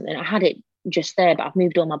Good or something. I had it just there, but I've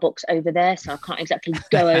moved all my books over there, so I can't exactly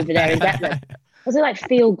go over there and get them. Was it like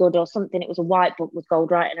Feel Good or something? It was a white book with gold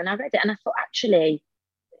writing, and I read it, and I thought, actually,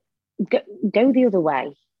 go the other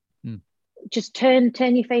way. Just turn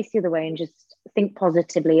your face the other way, and just think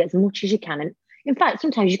positively as much as you can. And in fact,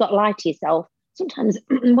 sometimes you've got to lie to yourself. Sometimes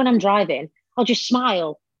when I'm driving, I'll just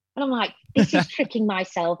smile. And I'm like, this is tricking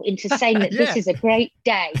myself into saying that this is a great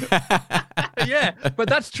day. Yeah, but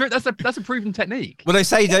that's true. That's a proven technique. Well, they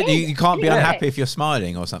say, don't you? You can't be unhappy if you're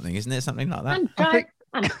smiling or something, isn't it? Something like that.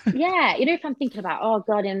 Yeah, you know, if I'm thinking about, oh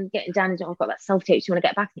God, I'm getting down, I've got that self-tape, so you want to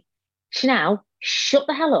get back. Chanel, shut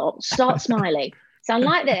the hell up, start smiling. So I'm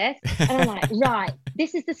like this, and I'm like, right,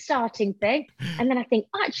 this is the starting thing. And then I think,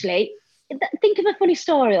 actually, think of a funny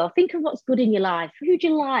story, or think of what's good in your life. Who do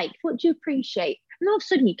you like? What do you appreciate? And all of a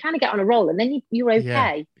sudden you kind of get on a roll, and then you're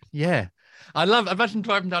okay. Yeah. I imagine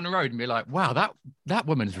driving down the road and be like, wow, that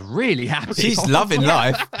woman's really happy. She's loving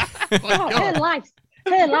life.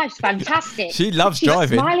 Her life's fantastic. She loves She's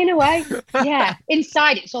driving. Smiling away. Yeah.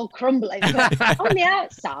 Inside it's all crumbling. But on the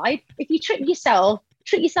outside, if you trick yourself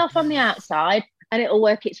on the outside, and it'll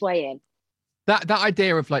work its way in. That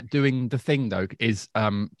idea of like doing the thing though is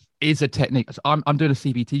a technique. I'm doing a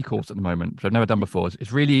CBT course at the moment, which I've never done before.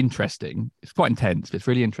 It's really interesting. It's quite intense, but it's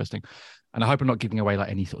really interesting. And I hope I'm not giving away like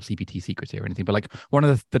any sort of CBT secrets here or anything. But like one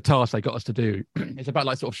of the tasks they got us to do is about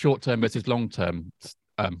like sort of short-term versus long-term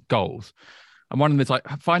goals. And one of them is like,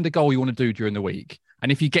 find a goal you want to do during the week.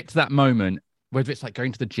 And if you get to that moment, whether it's like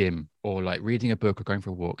going to the gym or like reading a book or going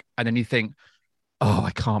for a walk, and then you think, oh,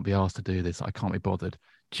 I can't be asked to do this. I can't be bothered.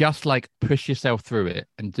 Just like push yourself through it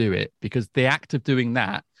and do it, because the act of doing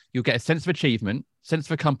that, you'll get a sense of achievement, sense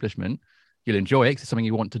of accomplishment. You'll enjoy it because it's something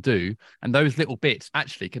you want to do. And those little bits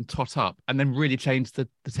actually can tot up and then really change the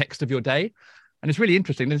text of your day. And it's really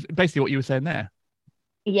interesting. It's basically what you were saying there.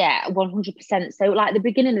 Yeah, 100%. So like the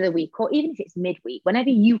beginning of the week, or even if it's midweek, whenever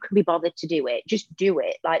you can be bothered to do it, just do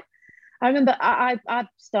it. Like I remember I've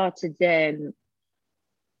started doing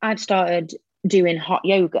hot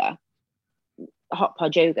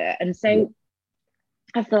pod yoga. And so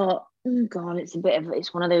I thought, oh God, it's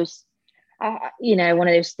one of those, one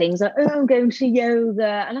of those things like, oh, I'm going to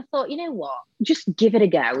yoga. And I thought, you know what, just give it a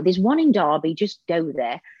go. There's one in Derby, just go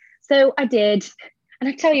there. So I did. And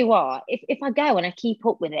I tell you what, if I go and I keep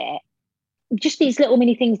up with it, just these little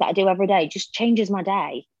mini things that I do every day just changes my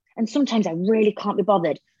day. And sometimes I really can't be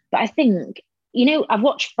bothered. But I think, I've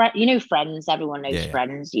watched, Friends, everyone knows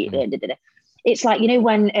Friends. It's like,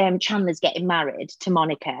 when Chandler's getting married to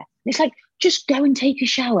Monica, it's like, just go and take a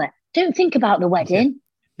shower. Don't think about the wedding.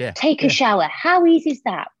 Yeah. Take a shower. How easy is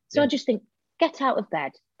that? So I just think, get out of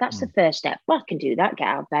bed. That's the first step. Well, I can do that. Get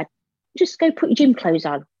out of bed. Just go put your gym clothes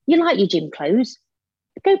on. You like your gym clothes.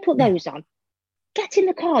 Go put those on. Get in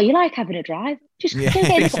the car. You like having a drive. Just go get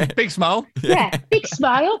in the car. Big smile. Yeah, big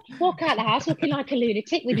smile. Walk out the house looking like a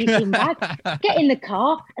lunatic with your gym bag. Get in the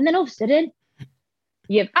car. And then all of a sudden,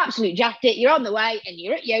 you've absolutely jacked it. You're on the way and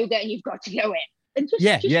you're at yoga and you've got to go in. And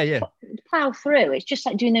just plow through. It's just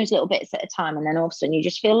like doing those little bits at a time. And then all of a sudden you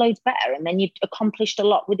just feel loads better. And then you've accomplished a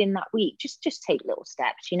lot within that week. Just take little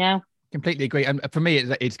steps, Completely agree. And for me,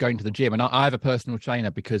 it's going to the gym. And I have a personal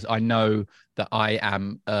trainer because I know that I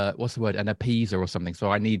am, an appeaser or something.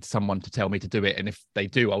 So I need someone to tell me to do it. And if they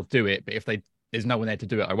do, I'll do it. But if there's no one there to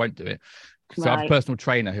do it, I won't do it. So I have a personal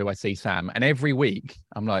trainer who I see, Sam. And every week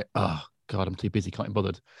I'm like, oh, God, I'm too busy. Can't be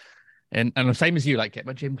bothered. And the same as you, like, get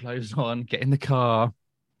my gym clothes on, get in the car,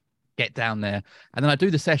 get down there. And then I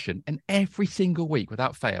do the session. And every single week,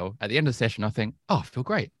 without fail, at the end of the session, I think, oh, I feel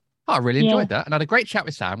great. Oh, I really enjoyed that. And I had a great chat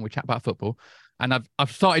with Sam. We chat about football. And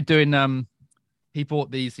I've started doing, he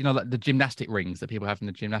bought these, like the gymnastic rings that people have in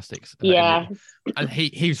the gymnastics. Yeah. And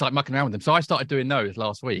he was like mucking around with them. So I started doing those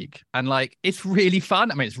last week. And like, it's really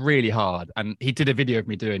fun. I mean, it's really hard. And he did a video of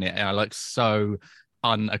me doing it. And I look so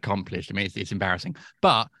unaccomplished. I mean, it's embarrassing.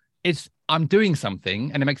 But I'm doing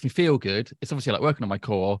something and it makes me feel good. It's obviously like working on my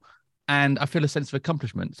core and I feel a sense of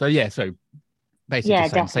accomplishment. So so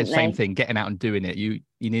basically same thing, getting out and doing it. You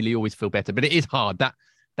nearly always feel better, but it is hard. That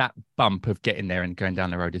bump of getting there and going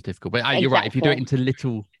down the road is difficult. But you're right. If you do it into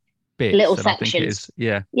little bits, little sections,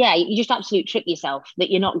 you just absolutely trick yourself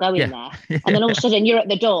that you're not going there. And then all of a sudden you're at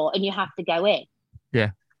the door and you have to go in.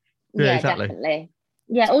 Yeah, exactly. Definitely.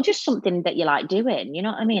 Yeah, or just something that you like doing, you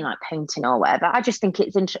know what I mean, like painting or whatever. I just think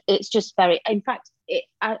it's just very. In fact,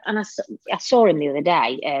 I saw him the other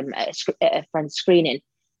day at a friend's screening.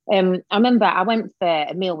 I remember I went for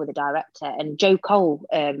a meal with the director and Joe Cole.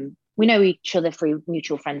 We know each other through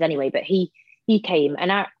mutual friends anyway, but he came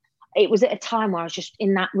and it was at a time where I was just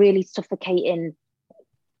in that really suffocating,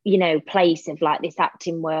 place of like this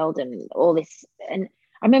acting world and all this. And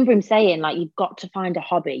I remember him saying, like, you've got to find a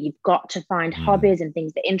hobby. You've got to find hobbies and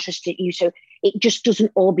things that interest you. So it just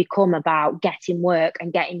doesn't all become about getting work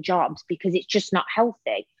and getting jobs because it's just not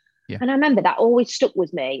healthy. Yeah. And I remember that always stuck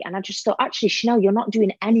with me. And I just thought, actually, Chanel, you're not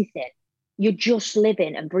doing anything. You're just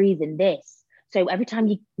living and breathing this. So every time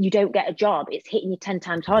you don't get a job, it's hitting you 10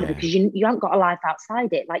 times harder because you haven't got a life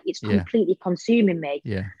outside it. Like it's completely consuming me.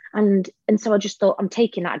 Yeah. And so I just thought, I'm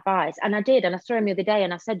taking that advice. And I did. And I saw him the other day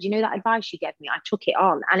and I said, that advice you gave me, I took it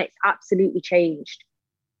on and it's absolutely changed.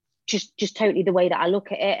 Just totally the way that I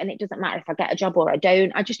look at it. And it doesn't matter if I get a job or I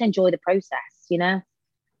don't. I just enjoy the process,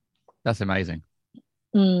 That's amazing.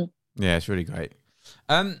 Yeah, it's really great.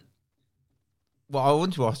 Well, I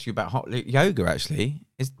want to ask you about hot yoga. Actually,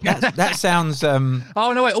 that sounds. Oh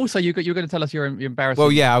no! Wait. Also, you're going to tell us your embarrassing.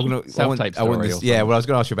 Well, yeah, I'm going to self-tape story. Well, I was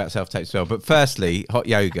going to ask you about self-tape as well. But firstly, hot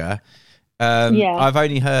yoga. I've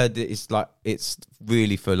only heard that it's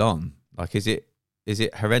really full on. Like, is it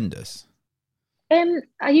horrendous?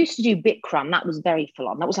 I used to do Bikram. That was very full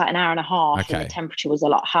on. That was like an hour and a half, and the temperature was a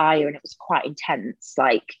lot higher, and it was quite intense.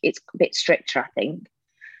 Like, it's a bit stricter, I think.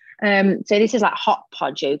 So this is like hot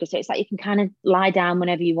pod yoga. So it's like you can kind of lie down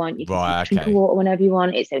whenever you want. You can drink water whenever you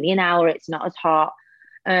want. It's only an hour. It's not as hot.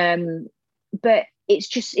 But it's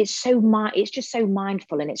just so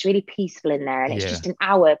mindful and it's really peaceful in there. And it's just an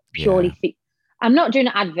hour purely. I'm not doing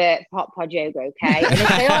an advert for hot pod yoga, okay? And if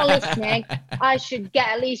they are listening, I should get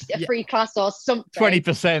at least a free class or something.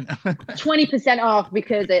 20%. 20% off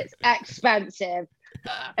because it's expensive.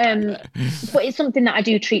 But it's something that I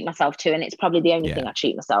do treat myself to, and it's probably the only thing I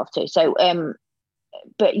treat myself to. So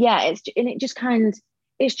but yeah, it's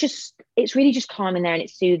really just calm in there, and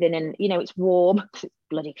it's soothing, and it's warm. It's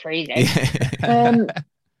bloody freezing.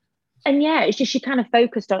 And yeah, it's just you kind of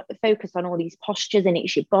focused on all these postures, and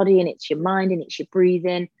it's your body and it's your mind and it's your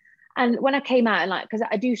breathing. And when I came out, and because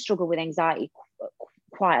I do struggle with anxiety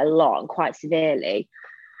quite a lot and quite severely.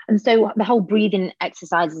 And so the whole breathing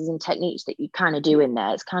exercises and techniques that you kind of do in there,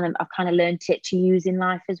 I've kind of learned it to use in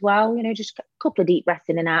life as well. Just a couple of deep breaths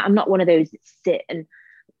in and out. I'm not one of those that sit and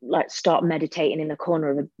like start meditating in the corner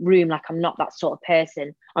of a room. Like I'm not that sort of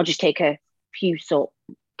person. I'll just take a few sort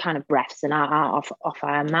kind of breaths and off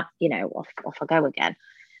I am, off I go again.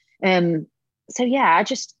 So yeah, I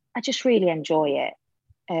just really enjoy it.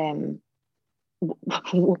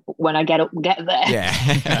 When I get there.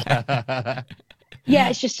 Yeah. Yeah,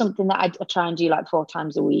 it's just something that I try and do like 4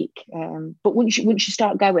 times a week. But once you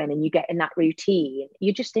start going and you get in that routine,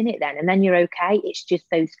 you're just in it then, and then you're okay. It's just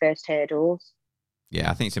those first hurdles. Yeah,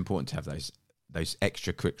 I think it's important to have those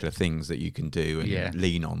extracurricular things that you can do and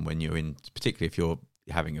lean on when you're in, particularly if you're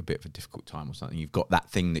having a bit of a difficult time or something. You've got that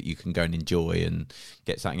thing that you can go and enjoy and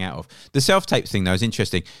get something out of. The self-tape thing though is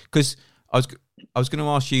interesting, because I was going to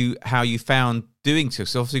ask you how you found doing so.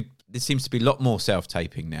 So obviously there seems to be a lot more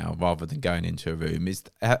self-taping now rather than going into a room.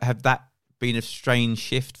 Have that been a strange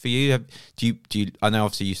shift for you? Do you? I know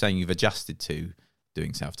obviously you're saying you've adjusted to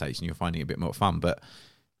doing self-tapes and you're finding it a bit more fun, but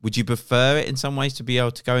would you prefer it in some ways to be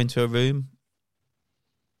able to go into a room?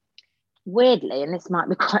 Weirdly, and this might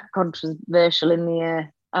be quite controversial in the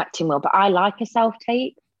acting world, but I like a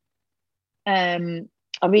self-tape. I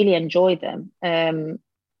really enjoy them.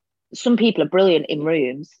 Some people are brilliant in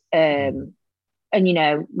rooms, and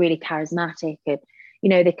really charismatic, and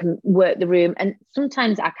they can work the room. And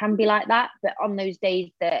sometimes I can be like that, but on those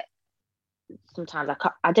days that sometimes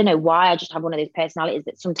I don't know why, I just have one of those personalities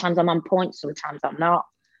that sometimes I'm on point, sometimes I'm not.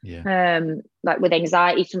 Yeah. Like with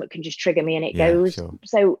anxiety, something can just trigger me and it goes. Sure.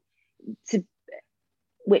 So to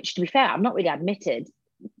be fair, I'm not really admitted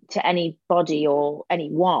to anybody or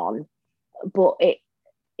anyone, but it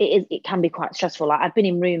can be quite stressful. Like I've been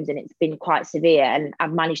in rooms and it's been quite severe, and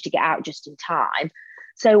I've managed to get out just in time.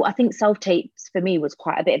 So I think self-tapes for me was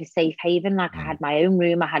quite a bit of a safe haven. Like I had my own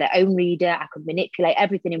room, I had an own reader, I could manipulate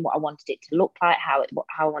everything in what I wanted it to look like, how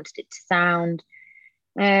I wanted it to sound,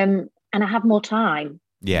 and I have more time.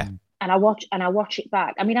 Yeah. And I watch it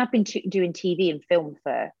back. I mean, I've been doing TV and film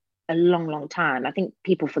for a long, long time. I think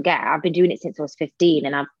people forget I've been doing it since I was 15,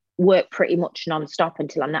 and I've worked pretty much non-stop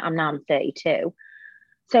until I'm 32.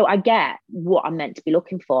 So I get what I'm meant to be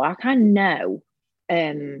looking for. I kind of know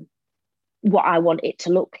what I want it to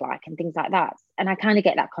look like and things like that. And I kind of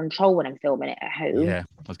get that control when I'm filming it at home. Yeah,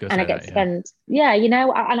 I was going to say and I get to spend, and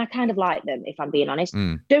I kind of like them, if I'm being honest.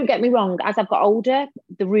 Don't get me wrong, as I've got older,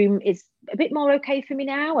 the room is a bit more okay for me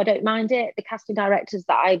now. I don't mind it. The casting directors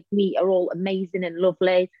that I meet are all amazing and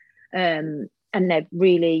lovely, and they're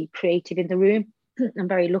really creative in the room. I'm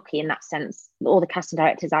very lucky in that sense. All the casting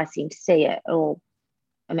directors I seem to see are all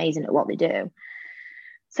amazing at what they do.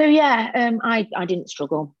 So yeah, I didn't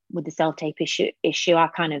struggle with the self-tape issue. I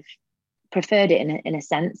kind of preferred it in a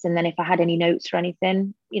sense. And then if I had any notes or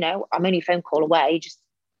anything, I'm only a phone call away. Just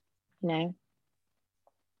let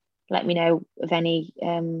me know of any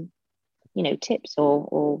tips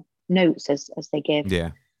or notes as they give.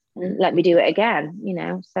 Yeah. And let me do it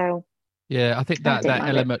again. So yeah, I think that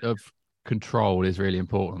element of control is really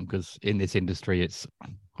important, because in this industry it's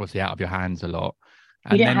obviously out of your hands a lot.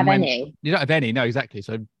 And you don't have any. You don't have any, no, exactly.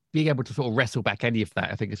 So being able to sort of wrestle back any of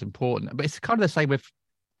that, I think is important. But it's kind of the same with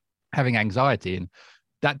having anxiety, and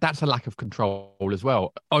that's a lack of control as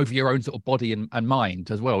well over your own sort of body and mind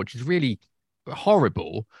as well, which is really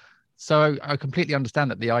horrible. So I completely understand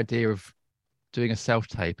that the idea of doing a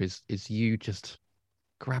self-tape is you just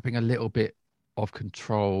grabbing a little bit of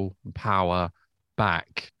control and power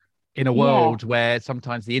back in a world where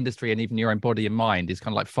sometimes the industry and even your own body and mind is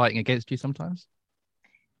kind of like fighting against you sometimes.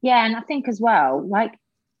 Yeah, and I think as well, like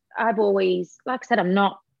I've always, like I said, I'm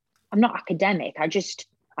not academic. I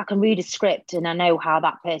can read a script and I know how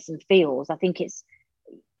that person feels. I think it's,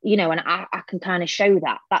 and I can kind of show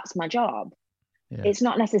that. That's my job. Yeah. It's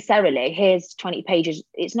not necessarily here's 20 pages.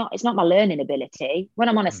 It's not my learning ability. When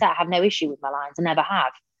I'm on a set, I have no issue with my lines. I never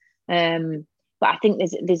have. But I think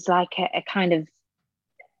there's like a kind of,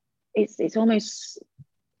 it's almost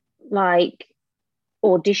like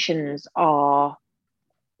auditions are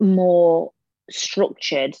more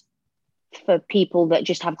structured for people that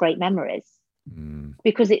just have great memories,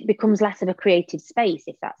 because it becomes less of a creative space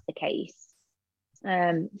if that's the case.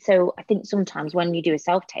 So I think sometimes when you do a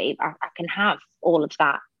self-tape, I can have all of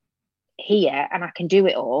that here and I can do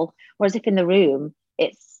it all, whereas if in the room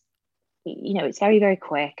it's very, very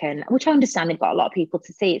quick, and which I understand they've got a lot of people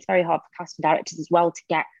to see. It's very hard for casting directors as well to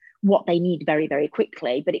get what they need very, very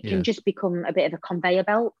quickly, but it can just become a bit of a conveyor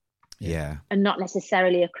belt. Yeah. And not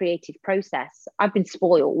necessarily a creative process. I've been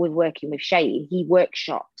spoiled with working with Shane. He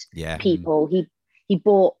workshopped people. He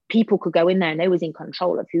bought, people could go in there and they was in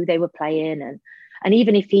control of who they were playing. And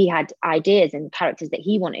even if he had ideas and characters that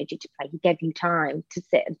he wanted you to play, he gave you time to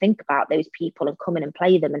sit and think about those people and come in and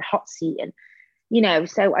play them and hot seat. And,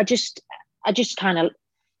 so I just kind of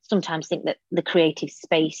sometimes think that the creative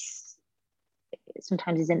space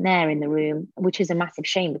sometimes isn't there in the room, which is a massive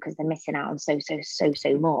shame because they're missing out on so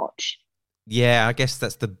much. Yeah, I guess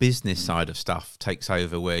that's the business side of stuff takes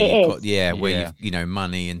over where where you've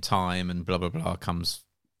money and time and blah blah blah comes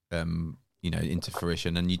into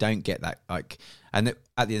fruition, and you don't get that at the end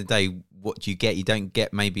of the day, what do you get? You don't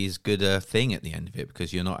get maybe as good a thing at the end of it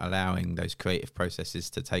because you're not allowing those creative processes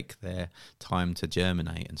to take their time to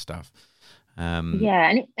germinate and stuff. And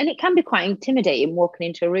it can be quite intimidating walking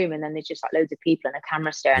into a room and then there's just like loads of people and a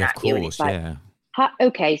camera staring at you, and it's like,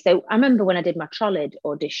 okay. So I remember when I did my Trollid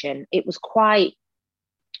audition, it was quite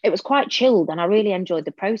chilled, and I really enjoyed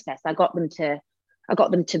the process. I got them to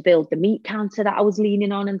build the meat counter that I was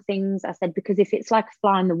leaning on and things. I said, because if it's like a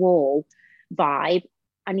fly on the wall vibe,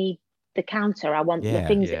 I need the counter. I want the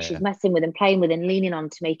things that she's messing with and playing with and leaning on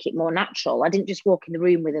to make it more natural. I didn't just walk in the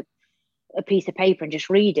room with a piece of paper and just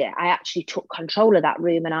read it. I actually took control of that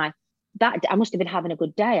room, and I must have been having a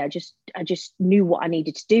good day. I just knew what I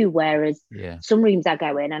needed to do. Whereas some rooms I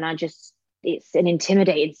go in and it's an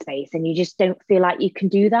intimidating space and you just don't feel like you can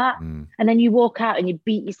do that. And then you walk out and you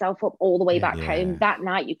beat yourself up all the way back home that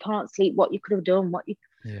night. You can't sleep, what you could have done,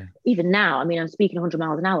 even now, I mean, I'm speaking 100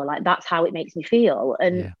 miles an hour, like that's how it makes me feel.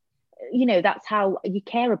 And that's how you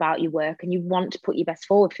care about your work and you want to put your best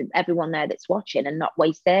forward for everyone there that's watching and not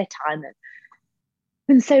waste their time.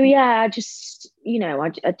 And so, I just,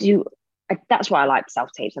 I do. That's why I like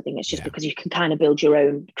self-tapes. I think it's just because you can kind of build your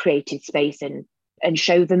own creative space and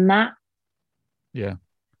show them that. Yeah.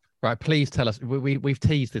 Right. Please tell us. We've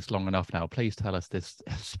teased this long enough now. Please tell us this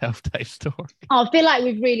self-tape story. I feel like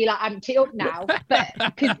we've really amped it up now, but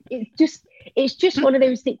because it's just one of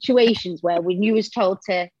those situations where when you was told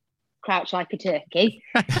to crouch like a turkey,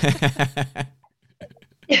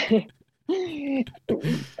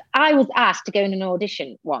 I was asked to go in an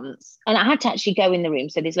audition once, and I had to actually go in the room.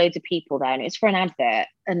 So there's loads of people there, and it's for an advert,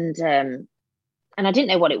 and I didn't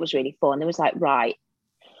know what it was really for. And there was like, right,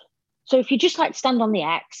 so if you just stand on the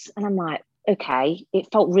X, and I'm like, okay.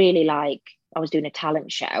 It felt really like I was doing a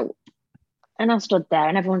talent show, and I stood there,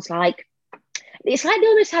 and everyone's like, it's like they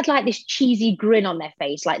almost had like this cheesy grin on their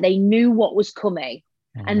face, like they knew what was coming.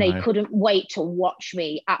 And they couldn't wait to watch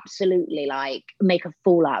me absolutely make a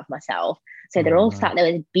fool out of myself. So they're all sat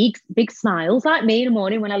there with big smiles like me in the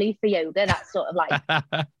morning when I leave for yoga. That's sort of like.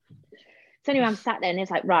 So anyway, I'm sat there and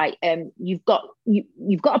it's like, right, you've got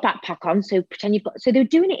a backpack on, so pretend you've got. So they're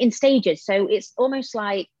doing it in stages, so it's almost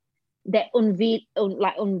like they're unveiling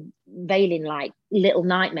like little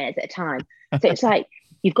nightmares at a time. So it's like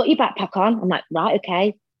you've got your backpack on. I'm like, right,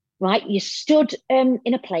 okay, right. You stood in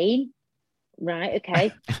a plane. Right,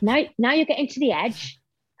 okay. Now you're getting to the edge.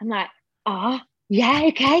 I'm like, yeah,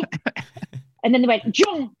 okay. And then they went,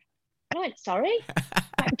 jump. And I went, sorry?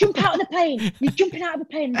 Like, jump out of the plane. You're jumping out of the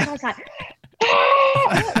plane. And so I was like,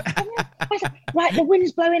 I was like, right, the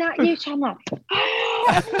wind's blowing at you. So I'm like,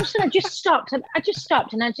 I just stopped. And I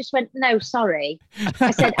just went, no, sorry.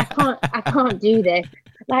 I said, I can't do this.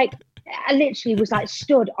 Like, I literally was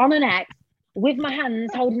stood on an X with my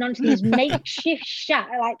hands holding onto these makeshift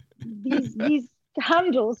these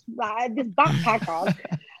handles, this backpack on,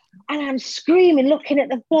 and I'm screaming, looking at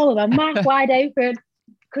the floor with my mouth wide open,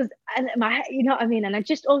 and you know what I mean. And I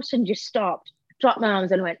just all of a sudden just stopped, dropped my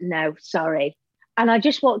arms, and went, "No, sorry." And I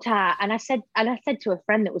just walked out, and I said to a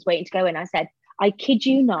friend that was waiting to go in, I said, "I kid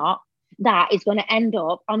you not, that is going to end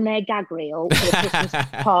up on their gag reel for the Christmas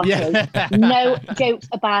party. No jokes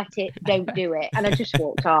about it. Don't do it." And I just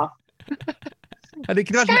walked off. And you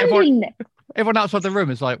can imagine everyone outside the room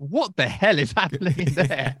is like, what the hell is happening in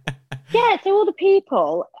there? Yeah, so all the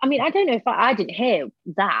people, I mean, I don't know if I didn't hear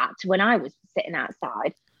that when I was sitting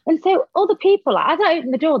outside. And so all the people, as I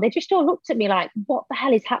opened the door, they just all looked at me like, what the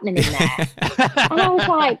hell is happening in there? And I was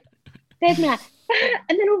like, there's me.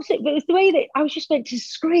 And then also, it was the way that I was just meant to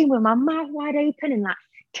scream with my mouth wide open and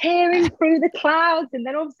tearing through the clouds. And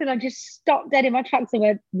then all of a sudden I just stopped dead in my tracks and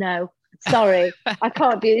went, no, sorry, I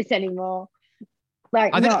can't do this anymore.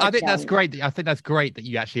 I think that's great. I think that's great that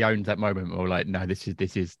you actually owned that moment, or no, this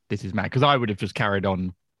is mad. Because I would have just carried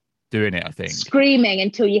on doing it. I think screaming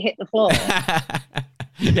until you hit the floor.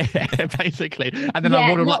 Yeah, basically. And then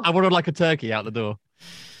I wanted like a turkey out the door.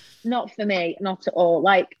 Not for me, not at all.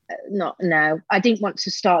 No. I didn't want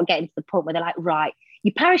to start getting to the point where they're like, right,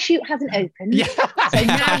 your parachute hasn't opened. Yeah. So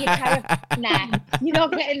now you're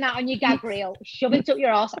not getting that on your gag reel. Shove it up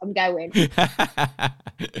your arse. I'm going.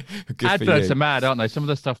 Adverts are mad, aren't they? Some of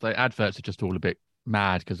the stuff, adverts are just all a bit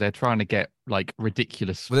mad because they're trying to get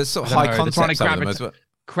ridiculous. Well, there's sort of high concepts of them as well.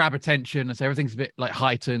 Grab attention, and so everything's a bit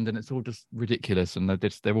heightened, and it's all just ridiculous. And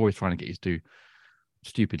they're always trying to get you to do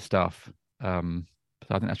stupid stuff. So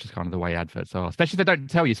So I think that's just kind of the way adverts are, especially if they don't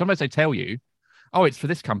tell you. Sometimes they tell you, oh, it's for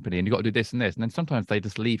this company and you've got to do this and this. And then sometimes they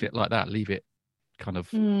just leave it like that, leave it kind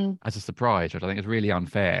of as a surprise, which I think is really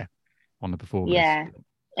unfair on the performers. Yeah,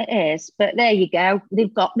 it is. But there you go.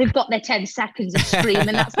 They've got their 10 seconds of scream, and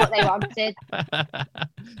that's what they wanted.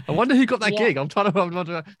 I wonder who got that gig. I'm trying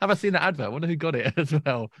to have I seen that advert? I wonder who got it as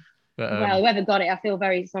well. But, well, whoever got it, I feel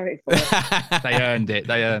very sorry for it. They earned it.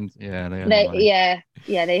 They earned the money.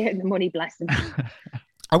 They earned the money, bless them.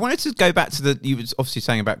 I wanted to go back to you was obviously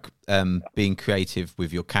saying about being creative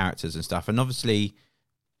with your characters and stuff. And obviously,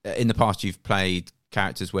 in the past, you've played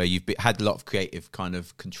characters where you've had a lot of creative kind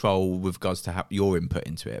of control with regards to your input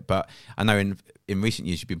into it. But I know in recent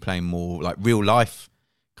years, you've been playing more like real life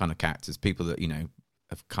kind of characters, people that,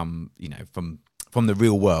 have come, from the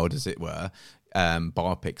real world, as it were,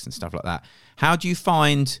 biopics and stuff like that. How do you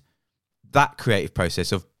find that creative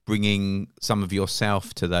process of bringing some of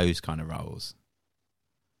yourself to those kind of roles?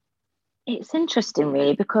 It's interesting,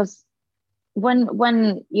 really, because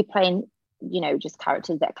when you're playing, just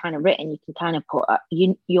characters that are kind of written, you can kind of put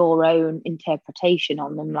your own interpretation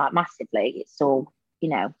on them, like massively. It's all,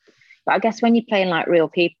 But I guess when you're playing like real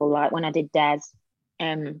people, like when I did Des,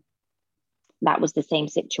 that was the same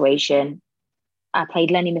situation. I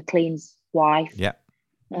played Lenny McLean's wife. Yeah.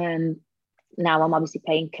 Now I'm obviously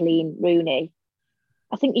playing Colleen Rooney.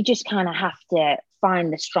 I think you just kind of have to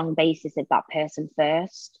find the strong basis of that person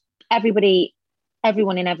first.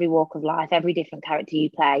 Everyone in every walk of life, every different character you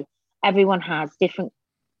play, everyone has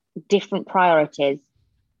different priorities,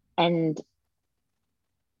 and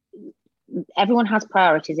everyone has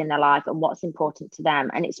priorities in their life and what's important to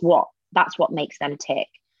them, and that's what makes them tick.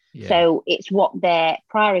 Yeah. So it's what their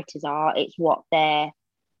priorities are. It's what their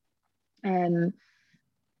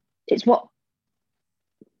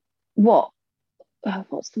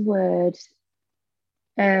what's the word?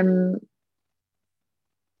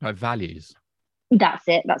 Like values. That's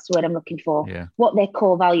it. That's the word I'm looking for. Yeah. What their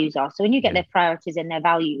core values are. So when you get their priorities and their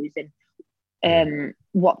values and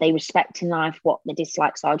what they respect in life, what the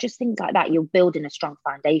dislikes are, just things like that, you're building a strong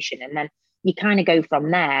foundation, and then you kind of go from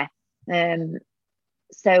there.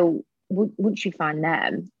 So once you find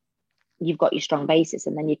them, you've got your strong basis,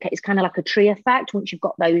 and then it's kind of like a tree effect. Once you've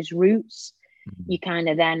got those roots, you kind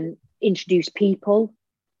of then introduce people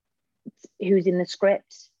who's in the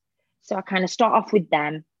script. So I kind of start off with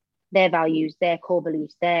them, their values, their core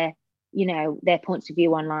beliefs, their points of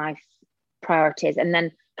view on life, priorities. And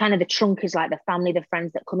then kind of the trunk is like the family, the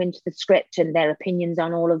friends that come into the script and their opinions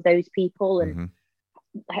on all of those people and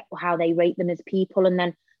how they rate them as people. And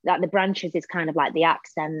then like the branches is kind of like the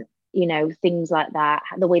accent, things like that,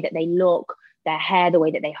 the way that they look, their hair, the way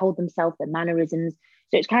that they hold themselves, their mannerisms.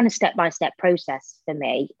 So it's kind of step-by-step process for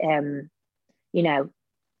me.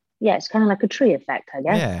 It's kind of like a tree effect, I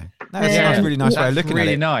guess. Yeah, that's a really nice way of looking at it.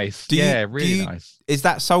 Really nice. Really nice. Is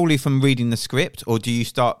that solely from reading the script, or do you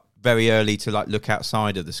start very early to like look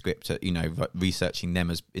outside of the script at, researching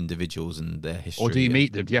them as individuals and their history? Or do you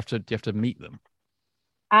meet them? Do you have to meet them?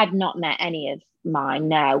 I've not met any of mine,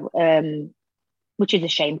 no, which is a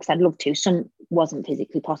shame because I'd love to. Some wasn't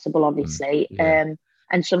physically possible, obviously.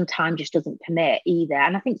 And some time just doesn't permit either.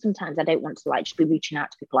 And I think sometimes I don't want to like just be reaching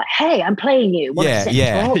out to people like, "Hey, I'm playing you." Let's hang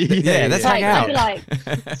out. I'd be like,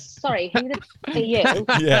 "Sorry, who are you?"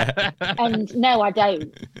 Yeah. And no, I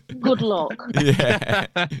don't. Good luck. Yeah.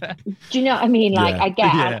 Do you know what I mean? Like, I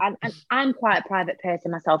get. I'm quite a private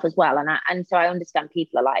person myself as well, and so I understand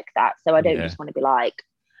people are like that. So I don't just want to be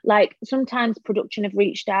like sometimes production have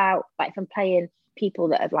reached out, like if I'm playing people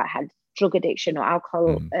that have like had drug addiction or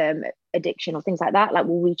alcohol addiction or things like that, like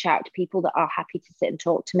we'll reach out to people that are happy to sit and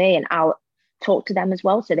talk to me, and I'll talk to them as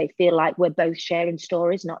well, so they feel like we're both sharing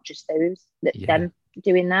stories, not just them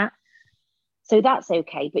doing that. So that's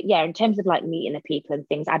okay. But in terms of like meeting the people and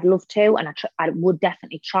things, I'd love to, and I would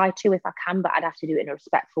definitely try to if I can, but I'd have to do it in a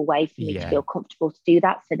respectful way for me to feel comfortable to do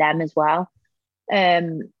that for them as well.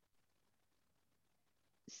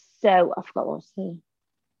 So I forgot what I was saying.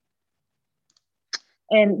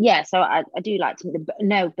 So I do like to,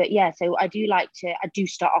 so I do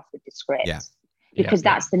start off with the script because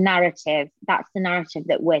that's the narrative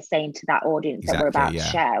that we're saying to that audience that we're about to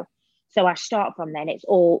show. So I start from then, it's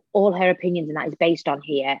all her opinions and that is based on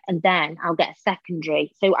here. And then I'll get a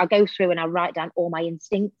secondary. So I go through and I write down all my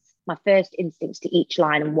instincts, my first instincts to each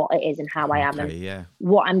line and what it is and how I am and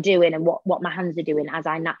what I'm doing and what my hands are doing as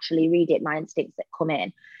I naturally read it, my instincts that come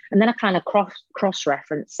in. And then I kind of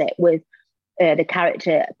cross-reference it with the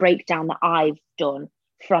character breakdown that I've done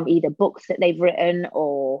from either books that they've written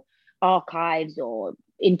or archives or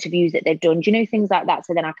interviews that they've done, things like that.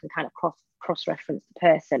 So then I can kind of cross-reference the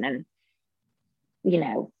person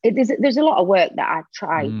there's a lot of work that I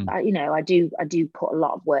try. I do put a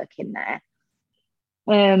lot of work in there,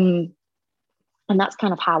 and that's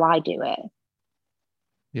kind of how I do it.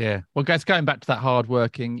 Yeah. Well, guys, going back to that hard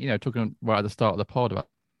working, talking right at the start of the pod about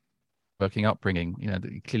working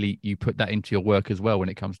upbringing, clearly you put that into your work as well when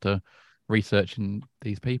it comes to researching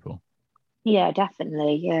these people. Yeah,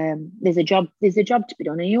 definitely. There's a job to be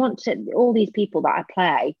done, and you want to, all these people that I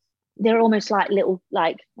play, they're almost like little,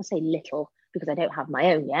 like I say little because I don't have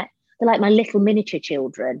my own yet. They're like my little miniature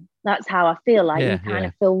children. That's how I feel. Like you kind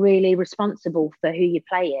of feel really responsible for who you're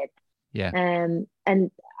playing. Yeah. And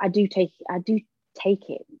I do take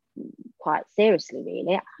it quite seriously,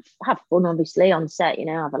 really. I have fun, obviously, on set.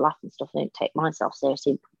 I have a laugh and stuff. I don't take myself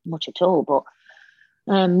seriously much at all, but.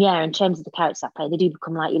 In terms of the characters I play, they do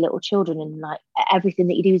become like your little children, and like everything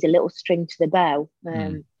that you do is a little string to the bow.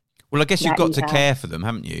 Well, I guess you've got to care for them,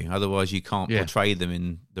 haven't you? Otherwise, you can't portray them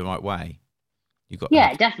in the right way.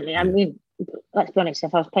 Definitely. I mean, let's be honest.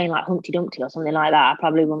 If I was playing like Humpty Dumpty or something like that, I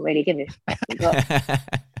probably wouldn't really give a fuck.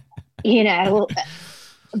 But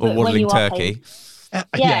or waddling turkey.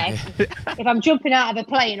 If I'm jumping out of a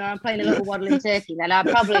plane or I'm playing a little waddling turkey, then I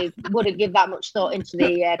probably wouldn't give that much thought into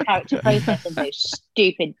the character process of those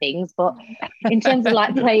stupid things. But in terms of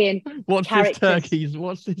like playing what's this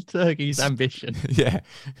turkey's ambition?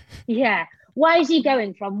 Yeah. Why is he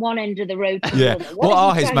going from one end of the road to the other? What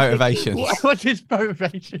are his motivations? What's his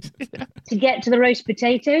motivation? To get to the roast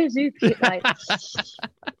potatoes? So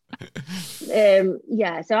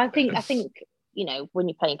I think when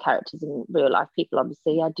you're playing characters in real life people,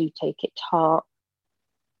 obviously I do take it to heart.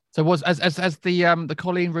 So has the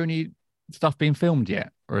Colleen Rooney stuff been filmed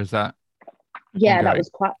yet, or is that ongoing? That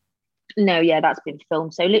was that's been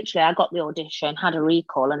filmed. So literally I got the audition, had a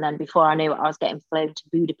recall, and then before I knew it I was getting flown to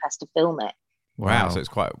Budapest to film it. Wow. So it's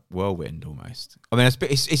quite whirlwind almost. I mean,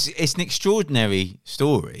 it's an extraordinary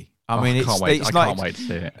story. I mean, I can't wait to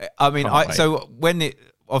see it. I mean, so when it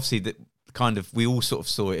obviously kind of we all sort of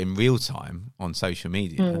saw it in real time on social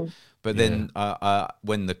media, but then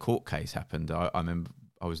when the court case happened, I remember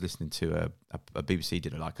I was listening to a BBC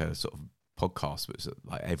did a sort of podcast, which was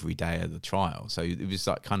like every day of the trial. So it was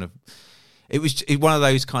like kind of it was one of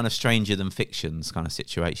those kind of stranger than fictions kind of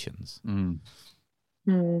situations.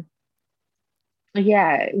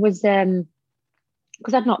 Yeah, it was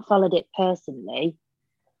because I'd not followed it personally.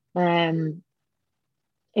 It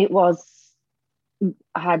was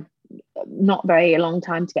I had not very a long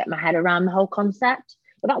time to get my head around the whole concept,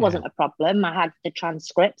 but that wasn't a problem. I had the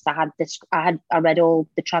transcripts. I read all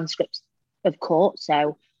the transcripts of court,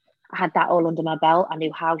 so I had that all under my belt. I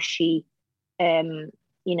knew how she,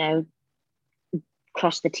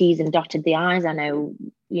 crossed the T's and dotted the I's. I know,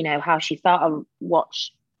 how she felt. I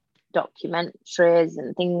watched documentaries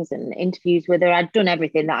and things and interviews with her. I'd done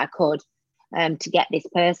everything that I could to get this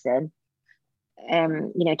person,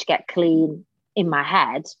 to get clean in my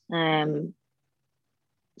head. I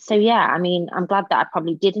mean, I'm glad that I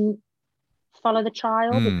probably didn't follow the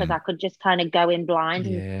trial because I could just kind of go in blind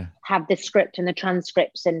and have the script and the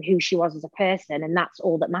transcripts and who she was as a person, and that's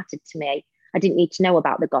all that mattered to me. I didn't need to know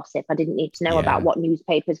about the gossip. I didn't need to know about what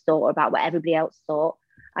newspapers thought or about what everybody else thought.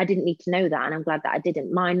 I didn't need to know that, and I'm glad that I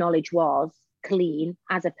didn't. My knowledge was clean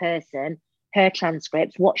as a person, her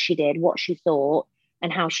transcripts, what she did, what she thought,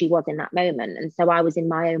 and how she was in that moment. And so I was in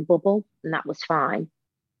my own bubble, and that was fine.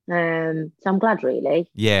 So I'm glad, really.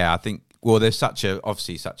 Yeah, I think, well, there's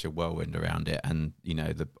obviously such a whirlwind around it. And,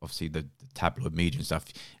 the tabloid media and stuff,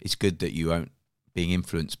 it's good that you aren't being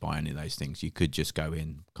influenced by any of those things. You could just go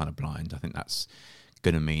in kind of blind. I think that's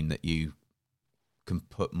going to mean that you can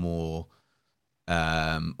put more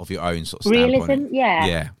of your own sort of realism.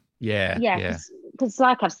 Yeah. Because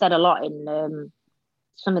like I've said a lot in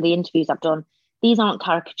some of the interviews I've done, these aren't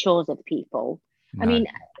caricatures of people. No. I mean,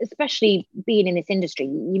 especially being in this industry,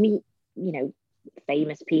 you meet,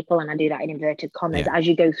 famous people, and I do that in inverted commas, as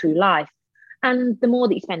you go through life. And the more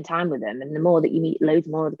that you spend time with them and the more that you meet loads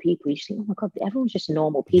more of the people, you just think, oh my God, everyone's just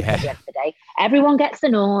normal people at the end of the day. Everyone gets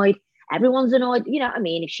annoyed. Everyone's annoyed. You know what I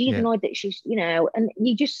mean? If she's annoyed that she's, and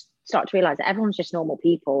you just start to realize that everyone's just normal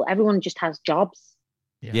people. Everyone just has jobs.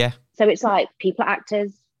 Yeah. So it's like people are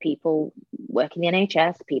actors, people work in the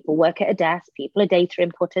NHS, people work at a desk, people are data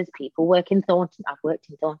inputters, people work in Thornton. I've worked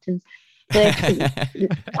in Thornton's.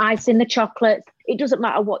 Ice in the chocolates. It doesn't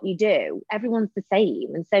matter what you do. Everyone's the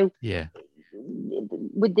same. And so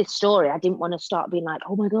with this story, I didn't want to start being like,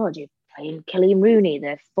 oh my God, you're playing Colleen Rooney,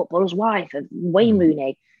 the footballer's wife of Wayne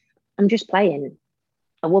Rooney. I'm just playing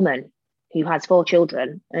a woman who has 4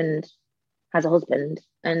 children and has a husband,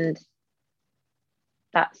 and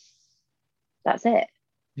that's it.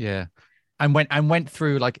 Yeah. went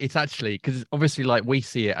through, like, it's actually, because obviously, like, we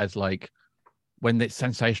see it as like when it's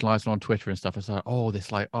sensationalized on Twitter and stuff, it's like, oh,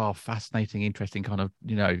 this like, oh, fascinating, interesting kind of,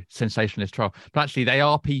 sensationalist trial. But actually they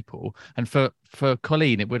are people. And for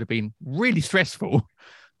Colleen, it would have been really stressful.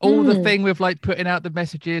 All the thing with like putting out the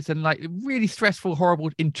messages and like really stressful, horrible,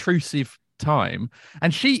 intrusive time.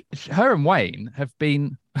 And her and Wayne have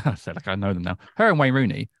been, I said like I know them now, her and Wayne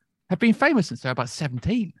Rooney have been famous since they're about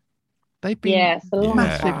 17. They've been it's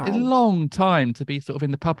a long time to be sort of in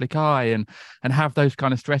the public eye and have those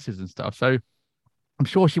kind of stresses and stuff. So I'm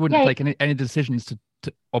sure she wouldn't take any decisions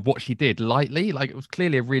of what she did lightly. Like, it was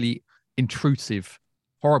clearly a really intrusive,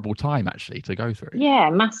 horrible time actually to go through. Yeah,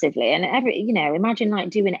 massively. And imagine like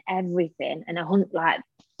doing everything and like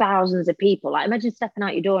thousands of people. Like, imagine stepping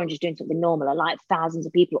out your door and just doing something normal, and like thousands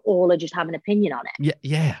of people all are just having an opinion on it.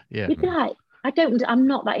 Yeah. You'd be like, I'm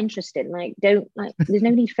not that interested. Like, there's no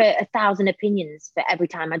need for 1,000 opinions for every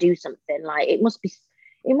time I do something. Like, it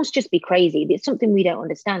must just be crazy. It's something we don't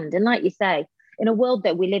understand. And like you say, in a world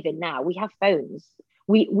that we live in now, we have phones.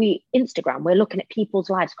 We Instagram, we're looking at people's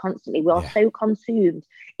lives constantly. We are so consumed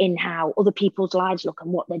in how other people's lives look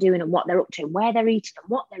and what they're doing and what they're up to and where they're eating and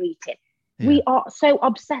what they're eating. Yeah. We are so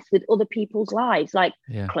obsessed with other people's lives. Like,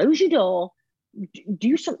 close your door,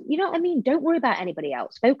 do something, you know what I mean? Don't worry about anybody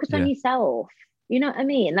else. Focus on yourself. You know what I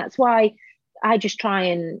mean? That's why I just try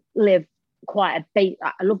and live quite I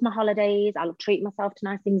love my holidays. I love treating myself to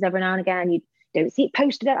nice things every now and again. You don't see it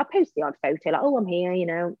posted. I post the odd photo, like, oh, I'm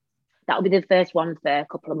here, that'll be the first one for a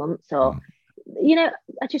couple of months. Or,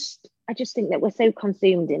 I just think that we're so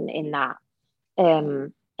consumed in that.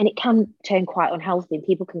 And it can turn quite unhealthy, and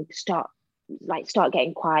people can start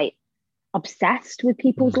getting quite obsessed with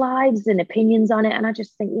people's lives and opinions on it. And I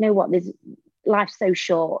just think, life's so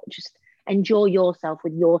short. Just enjoy yourself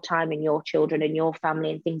with your time and your children and your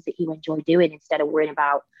family and things that you enjoy doing, instead of worrying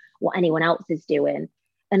about what anyone else is doing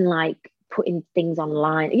and like putting things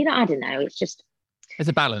online. I don't know. It's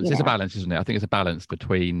a balance. It's a balance, isn't it? I think it's a balance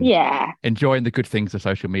between enjoying the good things of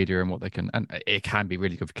social media and what they can, and it can be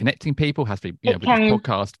really good for connecting people, has to be, with this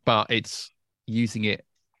podcast, but it's using it,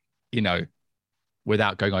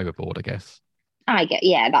 without going overboard, I guess. That's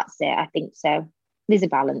it. I think so. There's a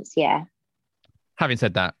balance. Yeah. Having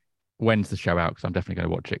said that, when's the show out? Because I'm definitely going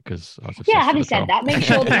to watch it. Because having said that, make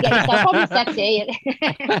sure that you get yourself on the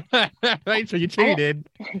settee. Make sure you tune in.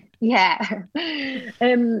 Yeah.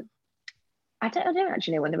 I don't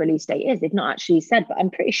actually know when the release date is. They've not actually said, but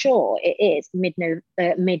I'm pretty sure it is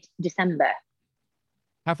mid-December.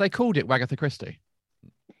 Have they called it Wagatha Christie?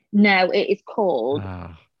 No, it is called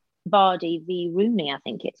Vardy v Rooney, I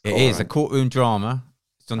think it's called. It is a courtroom drama.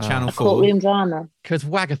 It's on Channel 4. Courtroom drama. Because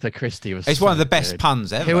Wagatha Christie was... It's one of the best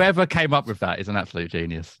puns ever. Whoever came up with that is an absolute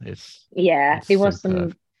genius. There was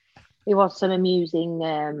some amusing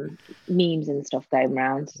memes and stuff going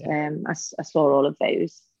around. I saw all of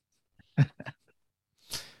those.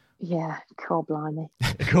 Yeah, cool blimey.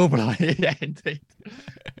 Cool blimey, yeah, indeed.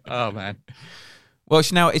 Oh, man. Well,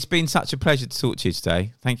 Chanel, it's been such a pleasure to talk to you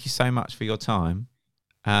today. Thank you so much for your time.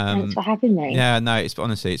 Thanks for having me. Yeah, no, it's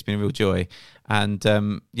been a real joy. And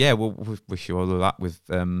we'll wish you all the luck with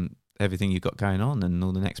everything you've got going on and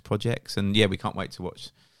all the next projects. And we can't wait to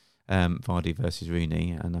watch Vardy versus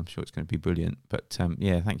Rooney, and I'm sure it's going to be brilliant. But thank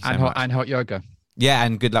you so much. And hot yoga. Yeah,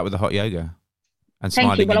 and good luck with the hot yoga. And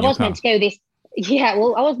thank you. Well, I was meant to go this. Yeah,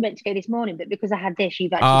 well, I was meant to go this morning, but because I had this,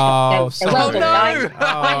 you've actually stopped. So well done, guys.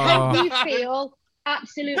 I hope you feel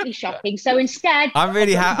absolutely shocking. So instead, I'm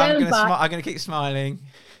really happy. I'm going to keep smiling.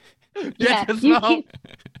 Yeah, you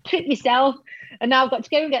keep yourself. And now I've got to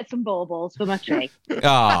go and get some baubles for my tree.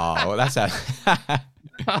 Oh, that's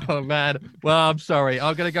Oh man. Well, I'm sorry.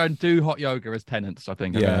 I'm going to go and do hot yoga as penance. I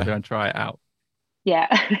think I'm going to go and try it out. Yeah.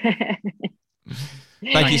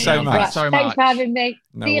 Thank you so much. Right, thanks for having me.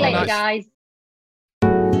 No See you worries. later, guys.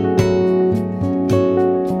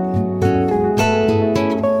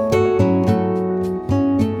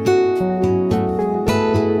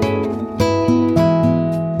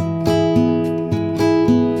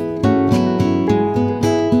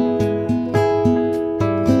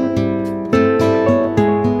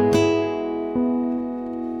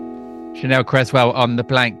 Chanel Cresswell on the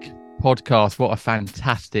Blank podcast. What a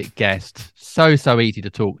fantastic guest. So easy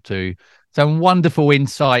to talk to. Some wonderful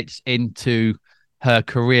insights into her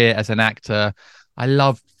career as an actor. I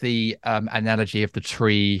love the analogy of the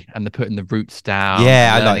tree and the putting the roots down.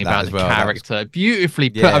 Yeah, I like that about as the well. character.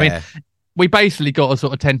 Beautifully put. Yeah. I mean, we basically got a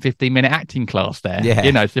sort of 10-15 minute acting class there.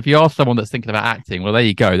 Yeah. So if you are someone that's thinking about acting, well, there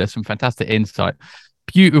you go. There's some fantastic insight.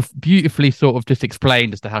 Beautifully sort of just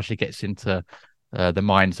explained as to how she gets into the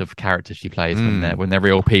minds of characters she plays when they're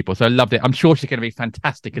real people. So I loved it. I'm sure she's going to be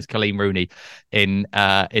fantastic as Colleen Rooney in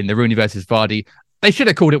the Rooney versus Vardy. They should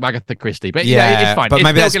have called it Agatha Christie, but it's fine. But it's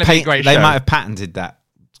maybe still going to be a great they show. might have patented that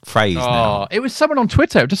phrase now. It was someone on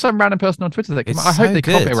Twitter, just some random person on Twitter. I hope they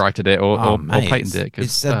copyrighted it or patented it.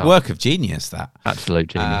 It's a work of genius, that. Absolute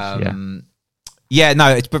genius, Yeah, no,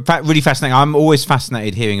 it's really fascinating. I'm always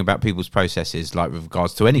fascinated hearing about people's processes, like with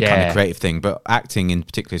regards to any kind of creative thing, but acting in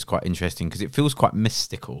particular is quite interesting because it feels quite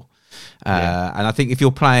mystical. And I think if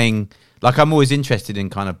you're playing, like, I'm always interested in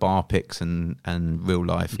kind of bar picks and real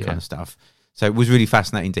life kind of stuff. So it was really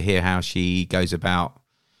fascinating to hear how she goes about,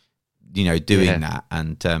 doing that,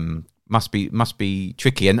 and must be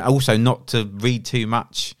tricky, and also not to read too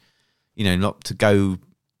much, not to go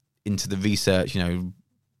into the research,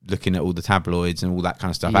 looking at all the tabloids and all that kind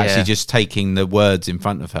of stuff. Actually, just taking the words in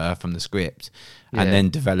front of her from the script, and then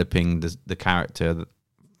developing the character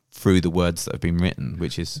through the words that have been written,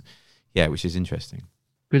 which is interesting.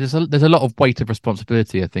 Because there's a lot of weight of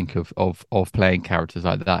responsibility, I think, of playing characters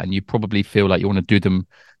like that, and you probably feel like you want to do them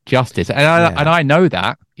justice. And I know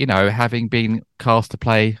that, having been cast to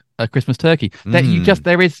play a Christmas turkey,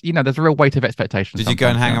 that there's a real weight of expectation. Did you go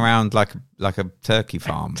and hang around like a turkey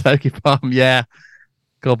farm? Turkey farm, yeah.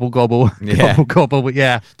 Gobble gobble, gobble gobble.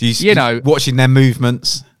 Yeah. Do you watching their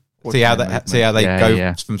movements, see how they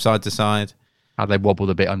go from side to side? How they wobble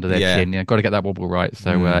a bit under their chin. Yeah, got to get that wobble right.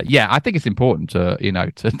 So I think it's important to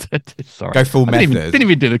sorry, go full method. Didn't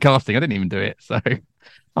even do the casting. I didn't even do it. So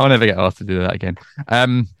I'll never get asked to do that again.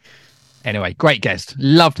 Anyway, great guest.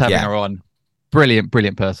 Loved having her on.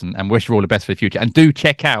 Brilliant person, and wish her all the best for the future. And do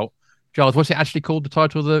check out, Giles, what's it actually called? The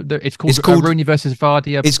title of it's called Rooney versus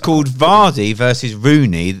Vardy. It's called Vardy versus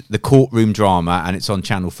Rooney, the courtroom drama, and it's on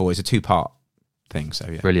Channel 4. It's a 2-part thing.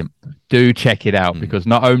 So brilliant. Do check it out because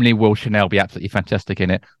not only will Chanel be absolutely fantastic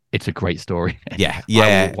in it, it's a great story. I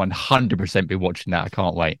will 100% be watching that. I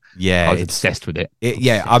can't wait. I was obsessed with it.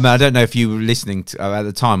 I mean, I don't know if you were listening to at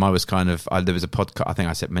the time. I was kind of there was a podcast. I think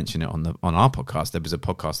I mentioned it on our podcast. There was a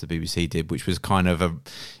podcast the BBC did, which was kind of a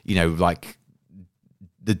like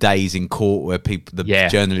the days in court where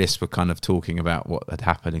journalists were kind of talking about what had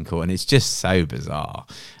happened in court, and it's just so bizarre.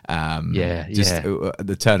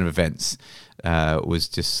 The turn of events was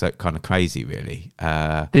just so kind of crazy, really.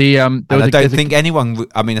 I don't think anyone.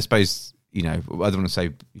 I mean, I suppose I don't want to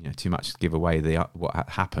say too much to give away what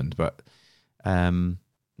happened, but no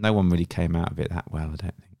one really came out of it that well. I don't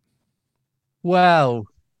think. Well,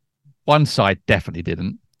 one side definitely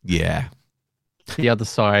didn't. Yeah. The other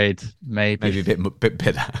side maybe a bit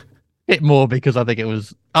bitter, bit more because I think it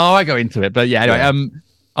was. I go into it, but anyway.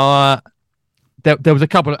 There was a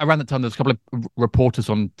couple around that time. There was a couple of reporters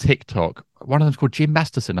on TikTok. One of them's called Jim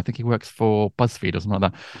Masterson. I think he works for BuzzFeed or something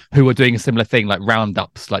like that, who were doing a similar thing, like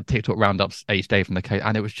roundups, like TikTok roundups each day from the case,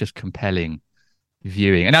 and it was just compelling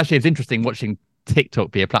viewing. And actually, it's interesting watching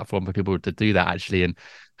TikTok be a platform for people to do that. Actually, and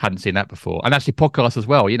hadn't seen that before. And actually, podcasts as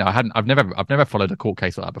well. I've never followed a court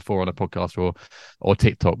case like that before on a podcast or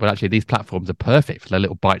TikTok. But actually, these platforms are perfect for their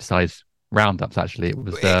little bite-sized roundups. Actually, it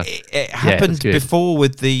was. It happened before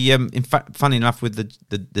with the. In fact, funny enough, with the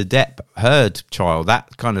Depp Heard trial,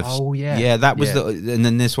 that kind of. Oh yeah. That was and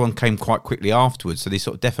then this one came quite quickly afterwards. So these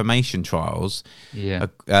sort of defamation trials. Yeah.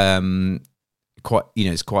 Quite,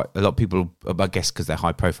 it's quite a lot of people. I guess because they're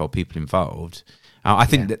high-profile people involved. I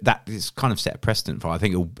think that is kind of set a precedent for. I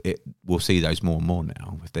think we'll see those more and more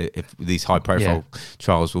now. If these high-profile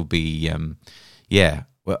trials will be.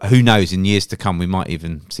 Well, who knows? In years to come, we might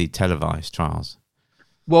even see televised trials.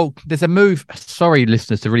 Well, there's a move. Sorry,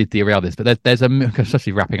 listeners, to really derail this, but there's a move,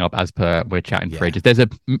 especially wrapping up as per we're chatting for ages.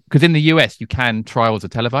 Because in the US, trials are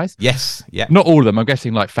televised. Yes, yeah. Not all of them. I'm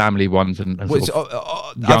guessing like family ones and I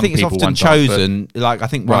think it's often chosen. Like I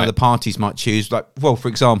think one of the parties might choose. Like, well, for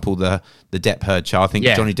example, the Depp Heard trial. I think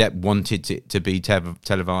Johnny Depp wanted it to be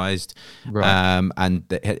televised,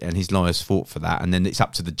 and his lawyers fought for that. And then it's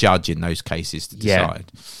up to the judge in those cases to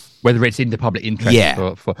decide. Whether it's in the public interest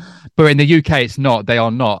but in the UK it's not. They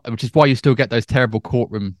are not, which is why you still get those terrible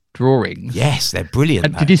courtroom drawings. Yes, they're brilliant.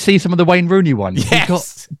 And did you see some of the Wayne Rooney ones? Yes. He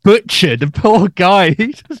got butchered, the poor guy.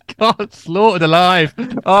 He just got slaughtered alive.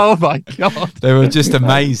 Oh my god, they were just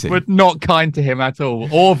amazing. Were not kind to him at all.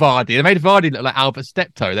 Or Vardy. They made Vardy look like Albert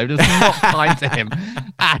Steptoe. They were just not kind to him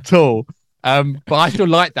at all. But I still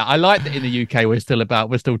like that. I like that in the UK we're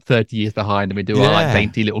still 30 years behind, and we do our like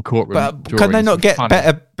dainty little courtroom. But drawings. can they not get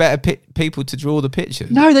better people to draw the pictures?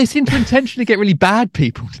 No, they seem to intentionally get really bad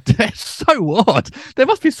people to do it. It's so odd. There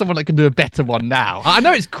must be someone that can do a better one now. I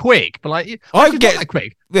know it's quick, but like I get that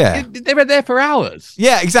quick. Yeah, they were there for hours.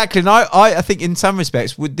 Yeah, exactly. And I think in some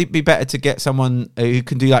respects, would it be better to get someone who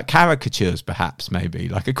can do like caricatures, perhaps, maybe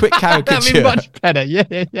like a quick caricature? That'd be much better.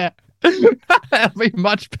 Yeah. That'd be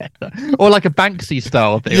much better. Or like a Banksy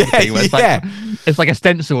style thing. Where it's like a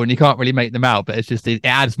stencil and you can't really make them out, but it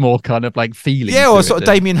adds more kind of like feeling. Yeah, or sort of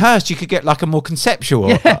Damien Hirst, you could get like a more conceptual.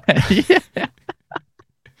 Yeah.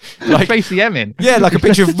 Like Tracy Emin. Yeah, like a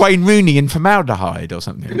picture of Wayne Rooney in formaldehyde or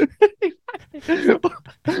something. Or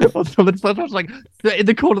like in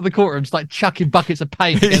the corner of the courtroom, just like chucking buckets of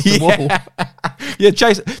paint against the wall. Yeah,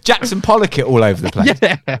 Jackson Pollock it all over the place.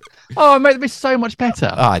 Yeah. Oh, mate, it'd be so much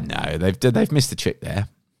better. I know they've missed the trick there.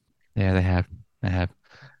 Yeah, they have.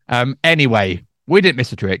 Anyway, we didn't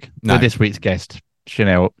miss a trick with this week's guest,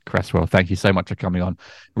 Chanel Cresswell. Thank you so much for coming on.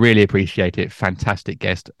 Really appreciate it. Fantastic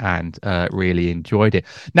guest, and really enjoyed it.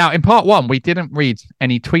 Now, in part one, we didn't read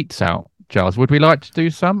any tweets out. Giles, would we like to do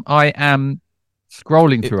some? I am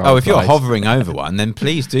scrolling through. If you're hovering over one, then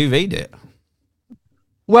please do read it.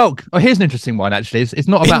 Well, here's an interesting one. Actually, it's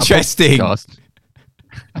not about interesting. A podcast.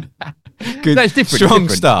 Good, no, it's different. Strong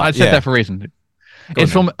start. I said that for a reason.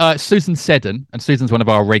 It's from Susan Seddon, and Susan's one of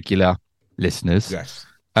our regular listeners. Yes.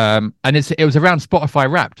 And it was around Spotify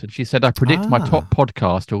Wrapped, and she said, "I predict my top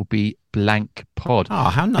podcast will be blank pod." Oh,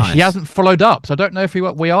 how nice! And she hasn't followed up, so I don't know if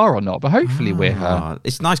we are or not. But hopefully we're.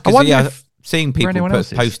 It's nice because seeing people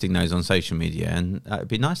posting those on social media, and it'd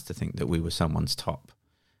be nice to think that we were someone's top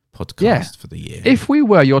podcast for the year. If we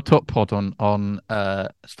were your top pod on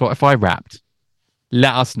Spotify Wrapped,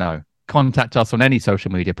 let us know. Contact us on any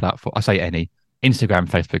social media platform. I say any: Instagram,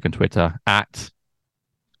 Facebook, and Twitter at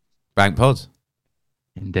Blank Pod.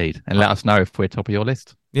 Indeed, and let us know if we're top of your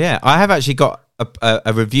list. Yeah, I have actually got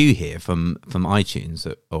a review here from iTunes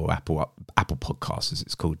or Apple Podcasts, as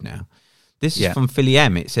it's called now. This is from Philly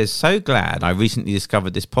M. It says, "So glad I recently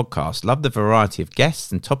discovered this podcast. Love the variety of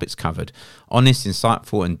guests and topics covered. Honest,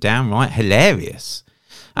 insightful, and downright hilarious.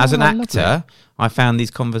 As an actor, I found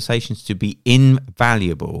these conversations to be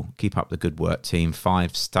invaluable. Keep up the good work, team.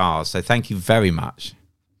 5 stars." So thank you very much.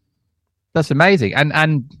 That's amazing,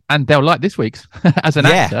 and they'll like this week's as an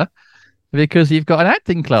actor, because you've got an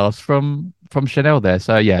acting class from Chanel there.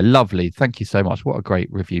 So yeah, lovely. Thank you so much. What a great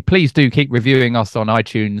review. Please do keep reviewing us on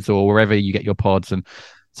iTunes or wherever you get your pods, and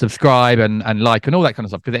subscribe and like and all that kind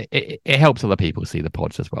of stuff, because it helps other people see the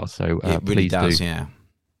pods as well. So it really does.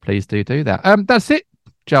 Please do that. That's it,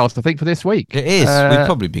 Giles, I think, for this week. It is. We've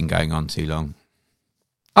probably been going on too long.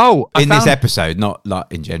 This episode, not like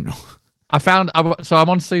in general. I'm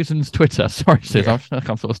on Susan's Twitter. Sorry, Susan,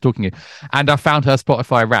 I'm sort of stalking you. And I found her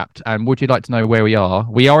Spotify Wrapped. And would you like to know where we are?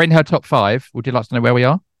 We are in her top 5. Would you like to know where we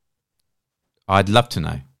are? I'd love to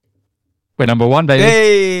know. We're number 1, baby.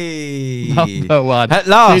 Hey! Number 1. At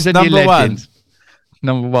last, Susan, number 1.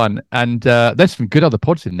 Number 1. And there's some good other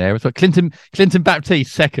pods in there. So Clinton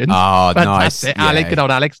Baptiste, 2nd. Oh, nice. Yeah. Alex, good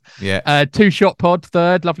old Alex. Yeah. 2 Shot Pod,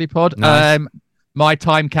 3rd. Lovely pod. Nice. My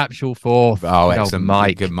Time Capsule, 4th. Oh, excellent.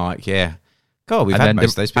 Mike. Good Mike, yeah. God, we've had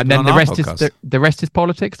most of those people on our podcast. The rest is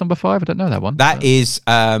Politics, number 5. I don't know that one. That is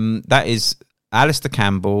Alistair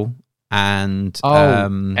Campbell and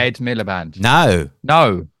Ed Miliband.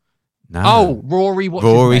 No. Oh, Rory.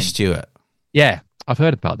 Rory Stewart. Yeah, I've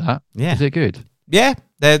heard about that. Yeah, is it good? Yeah,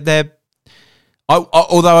 they're.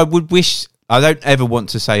 Although I would wish, I don't ever want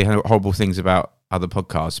to say horrible things about other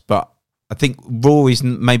podcasts, but I think Rory's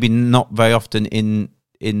maybe not very often in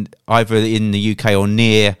either in the UK or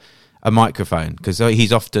near a microphone, because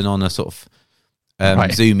he's often on a sort of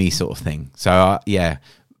Zoomy sort of thing. So yeah,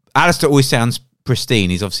 Alistair always sounds pristine.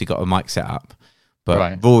 He's obviously got a mic set up,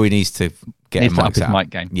 but Rory needs to get a mic set up. Mic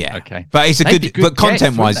game. Yeah, okay. But it's but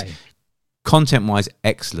content wise,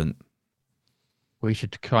 excellent. We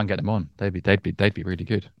should try and get them on. They'd be really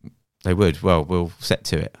good. They would. Well, we'll set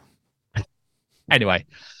to it. Anyway.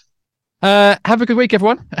 Have a good week,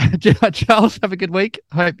 everyone. Charles, have a good week.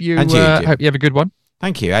 Hope you have a good one.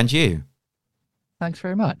 Thank you, and you. Thanks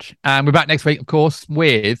very much. And we're back next week, of course,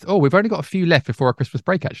 with we've only got a few left before our Christmas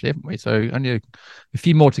break, actually, haven't we? So only a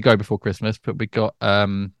few more to go before Christmas, but we got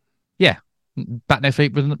back next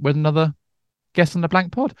week with another guest on the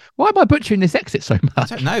Blank Pod. Why am I butchering this exit so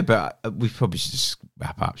much? I don't know, but we probably should just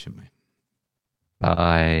wrap up, shouldn't we?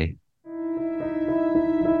 Bye.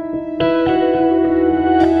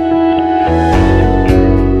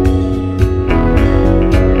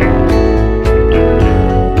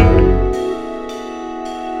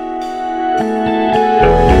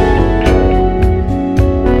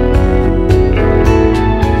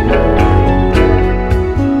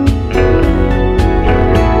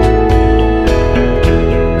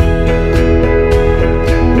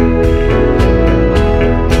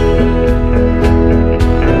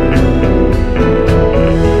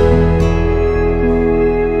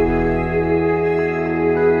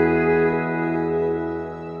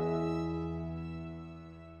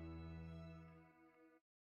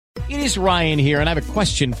 It is Ryan here, and I have a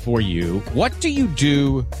question for you. What do you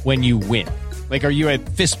do when you win? Like, are you a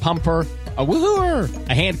fist pumper, a woohooer,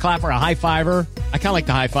 a hand clapper, a high fiver? I kind of like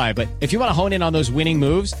the high five, but if you want to hone in on those winning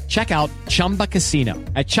moves, check out Chumba Casino.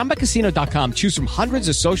 At ChumbaCasino.com, choose from hundreds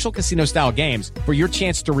of social casino-style games for your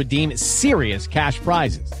chance to redeem serious cash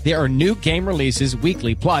prizes. There are new game releases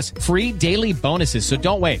weekly, plus free daily bonuses. So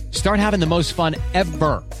don't wait. Start having the most fun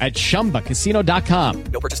ever at ChumbaCasino.com.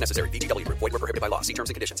 No purchase necessary. VGW. Void where prohibited by law. See terms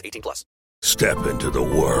and conditions. 18+. Step into the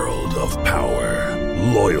world of power,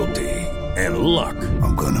 loyalty, and luck.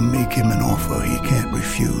 I'm gonna make him an offer he can't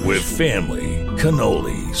refuse. With family,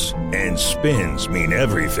 cannolis, and spins mean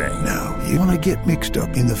everything. Now, you wanna get mixed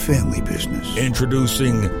up in the family business.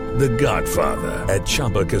 Introducing The Godfather at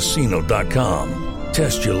ChumbaCasino.com.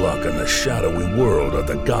 Test your luck in the shadowy world of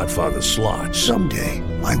The Godfather slot. Someday,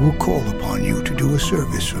 I will call upon you to do a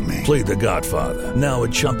service for me. Play The Godfather, now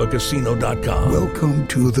at ChumbaCasino.com. Welcome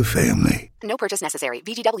to the family. No purchase necessary.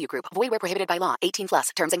 VGW Group. Void where prohibited by law.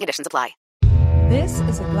 18+. Terms and conditions apply. This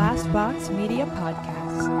is a Glass Box Media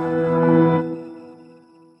Podcast.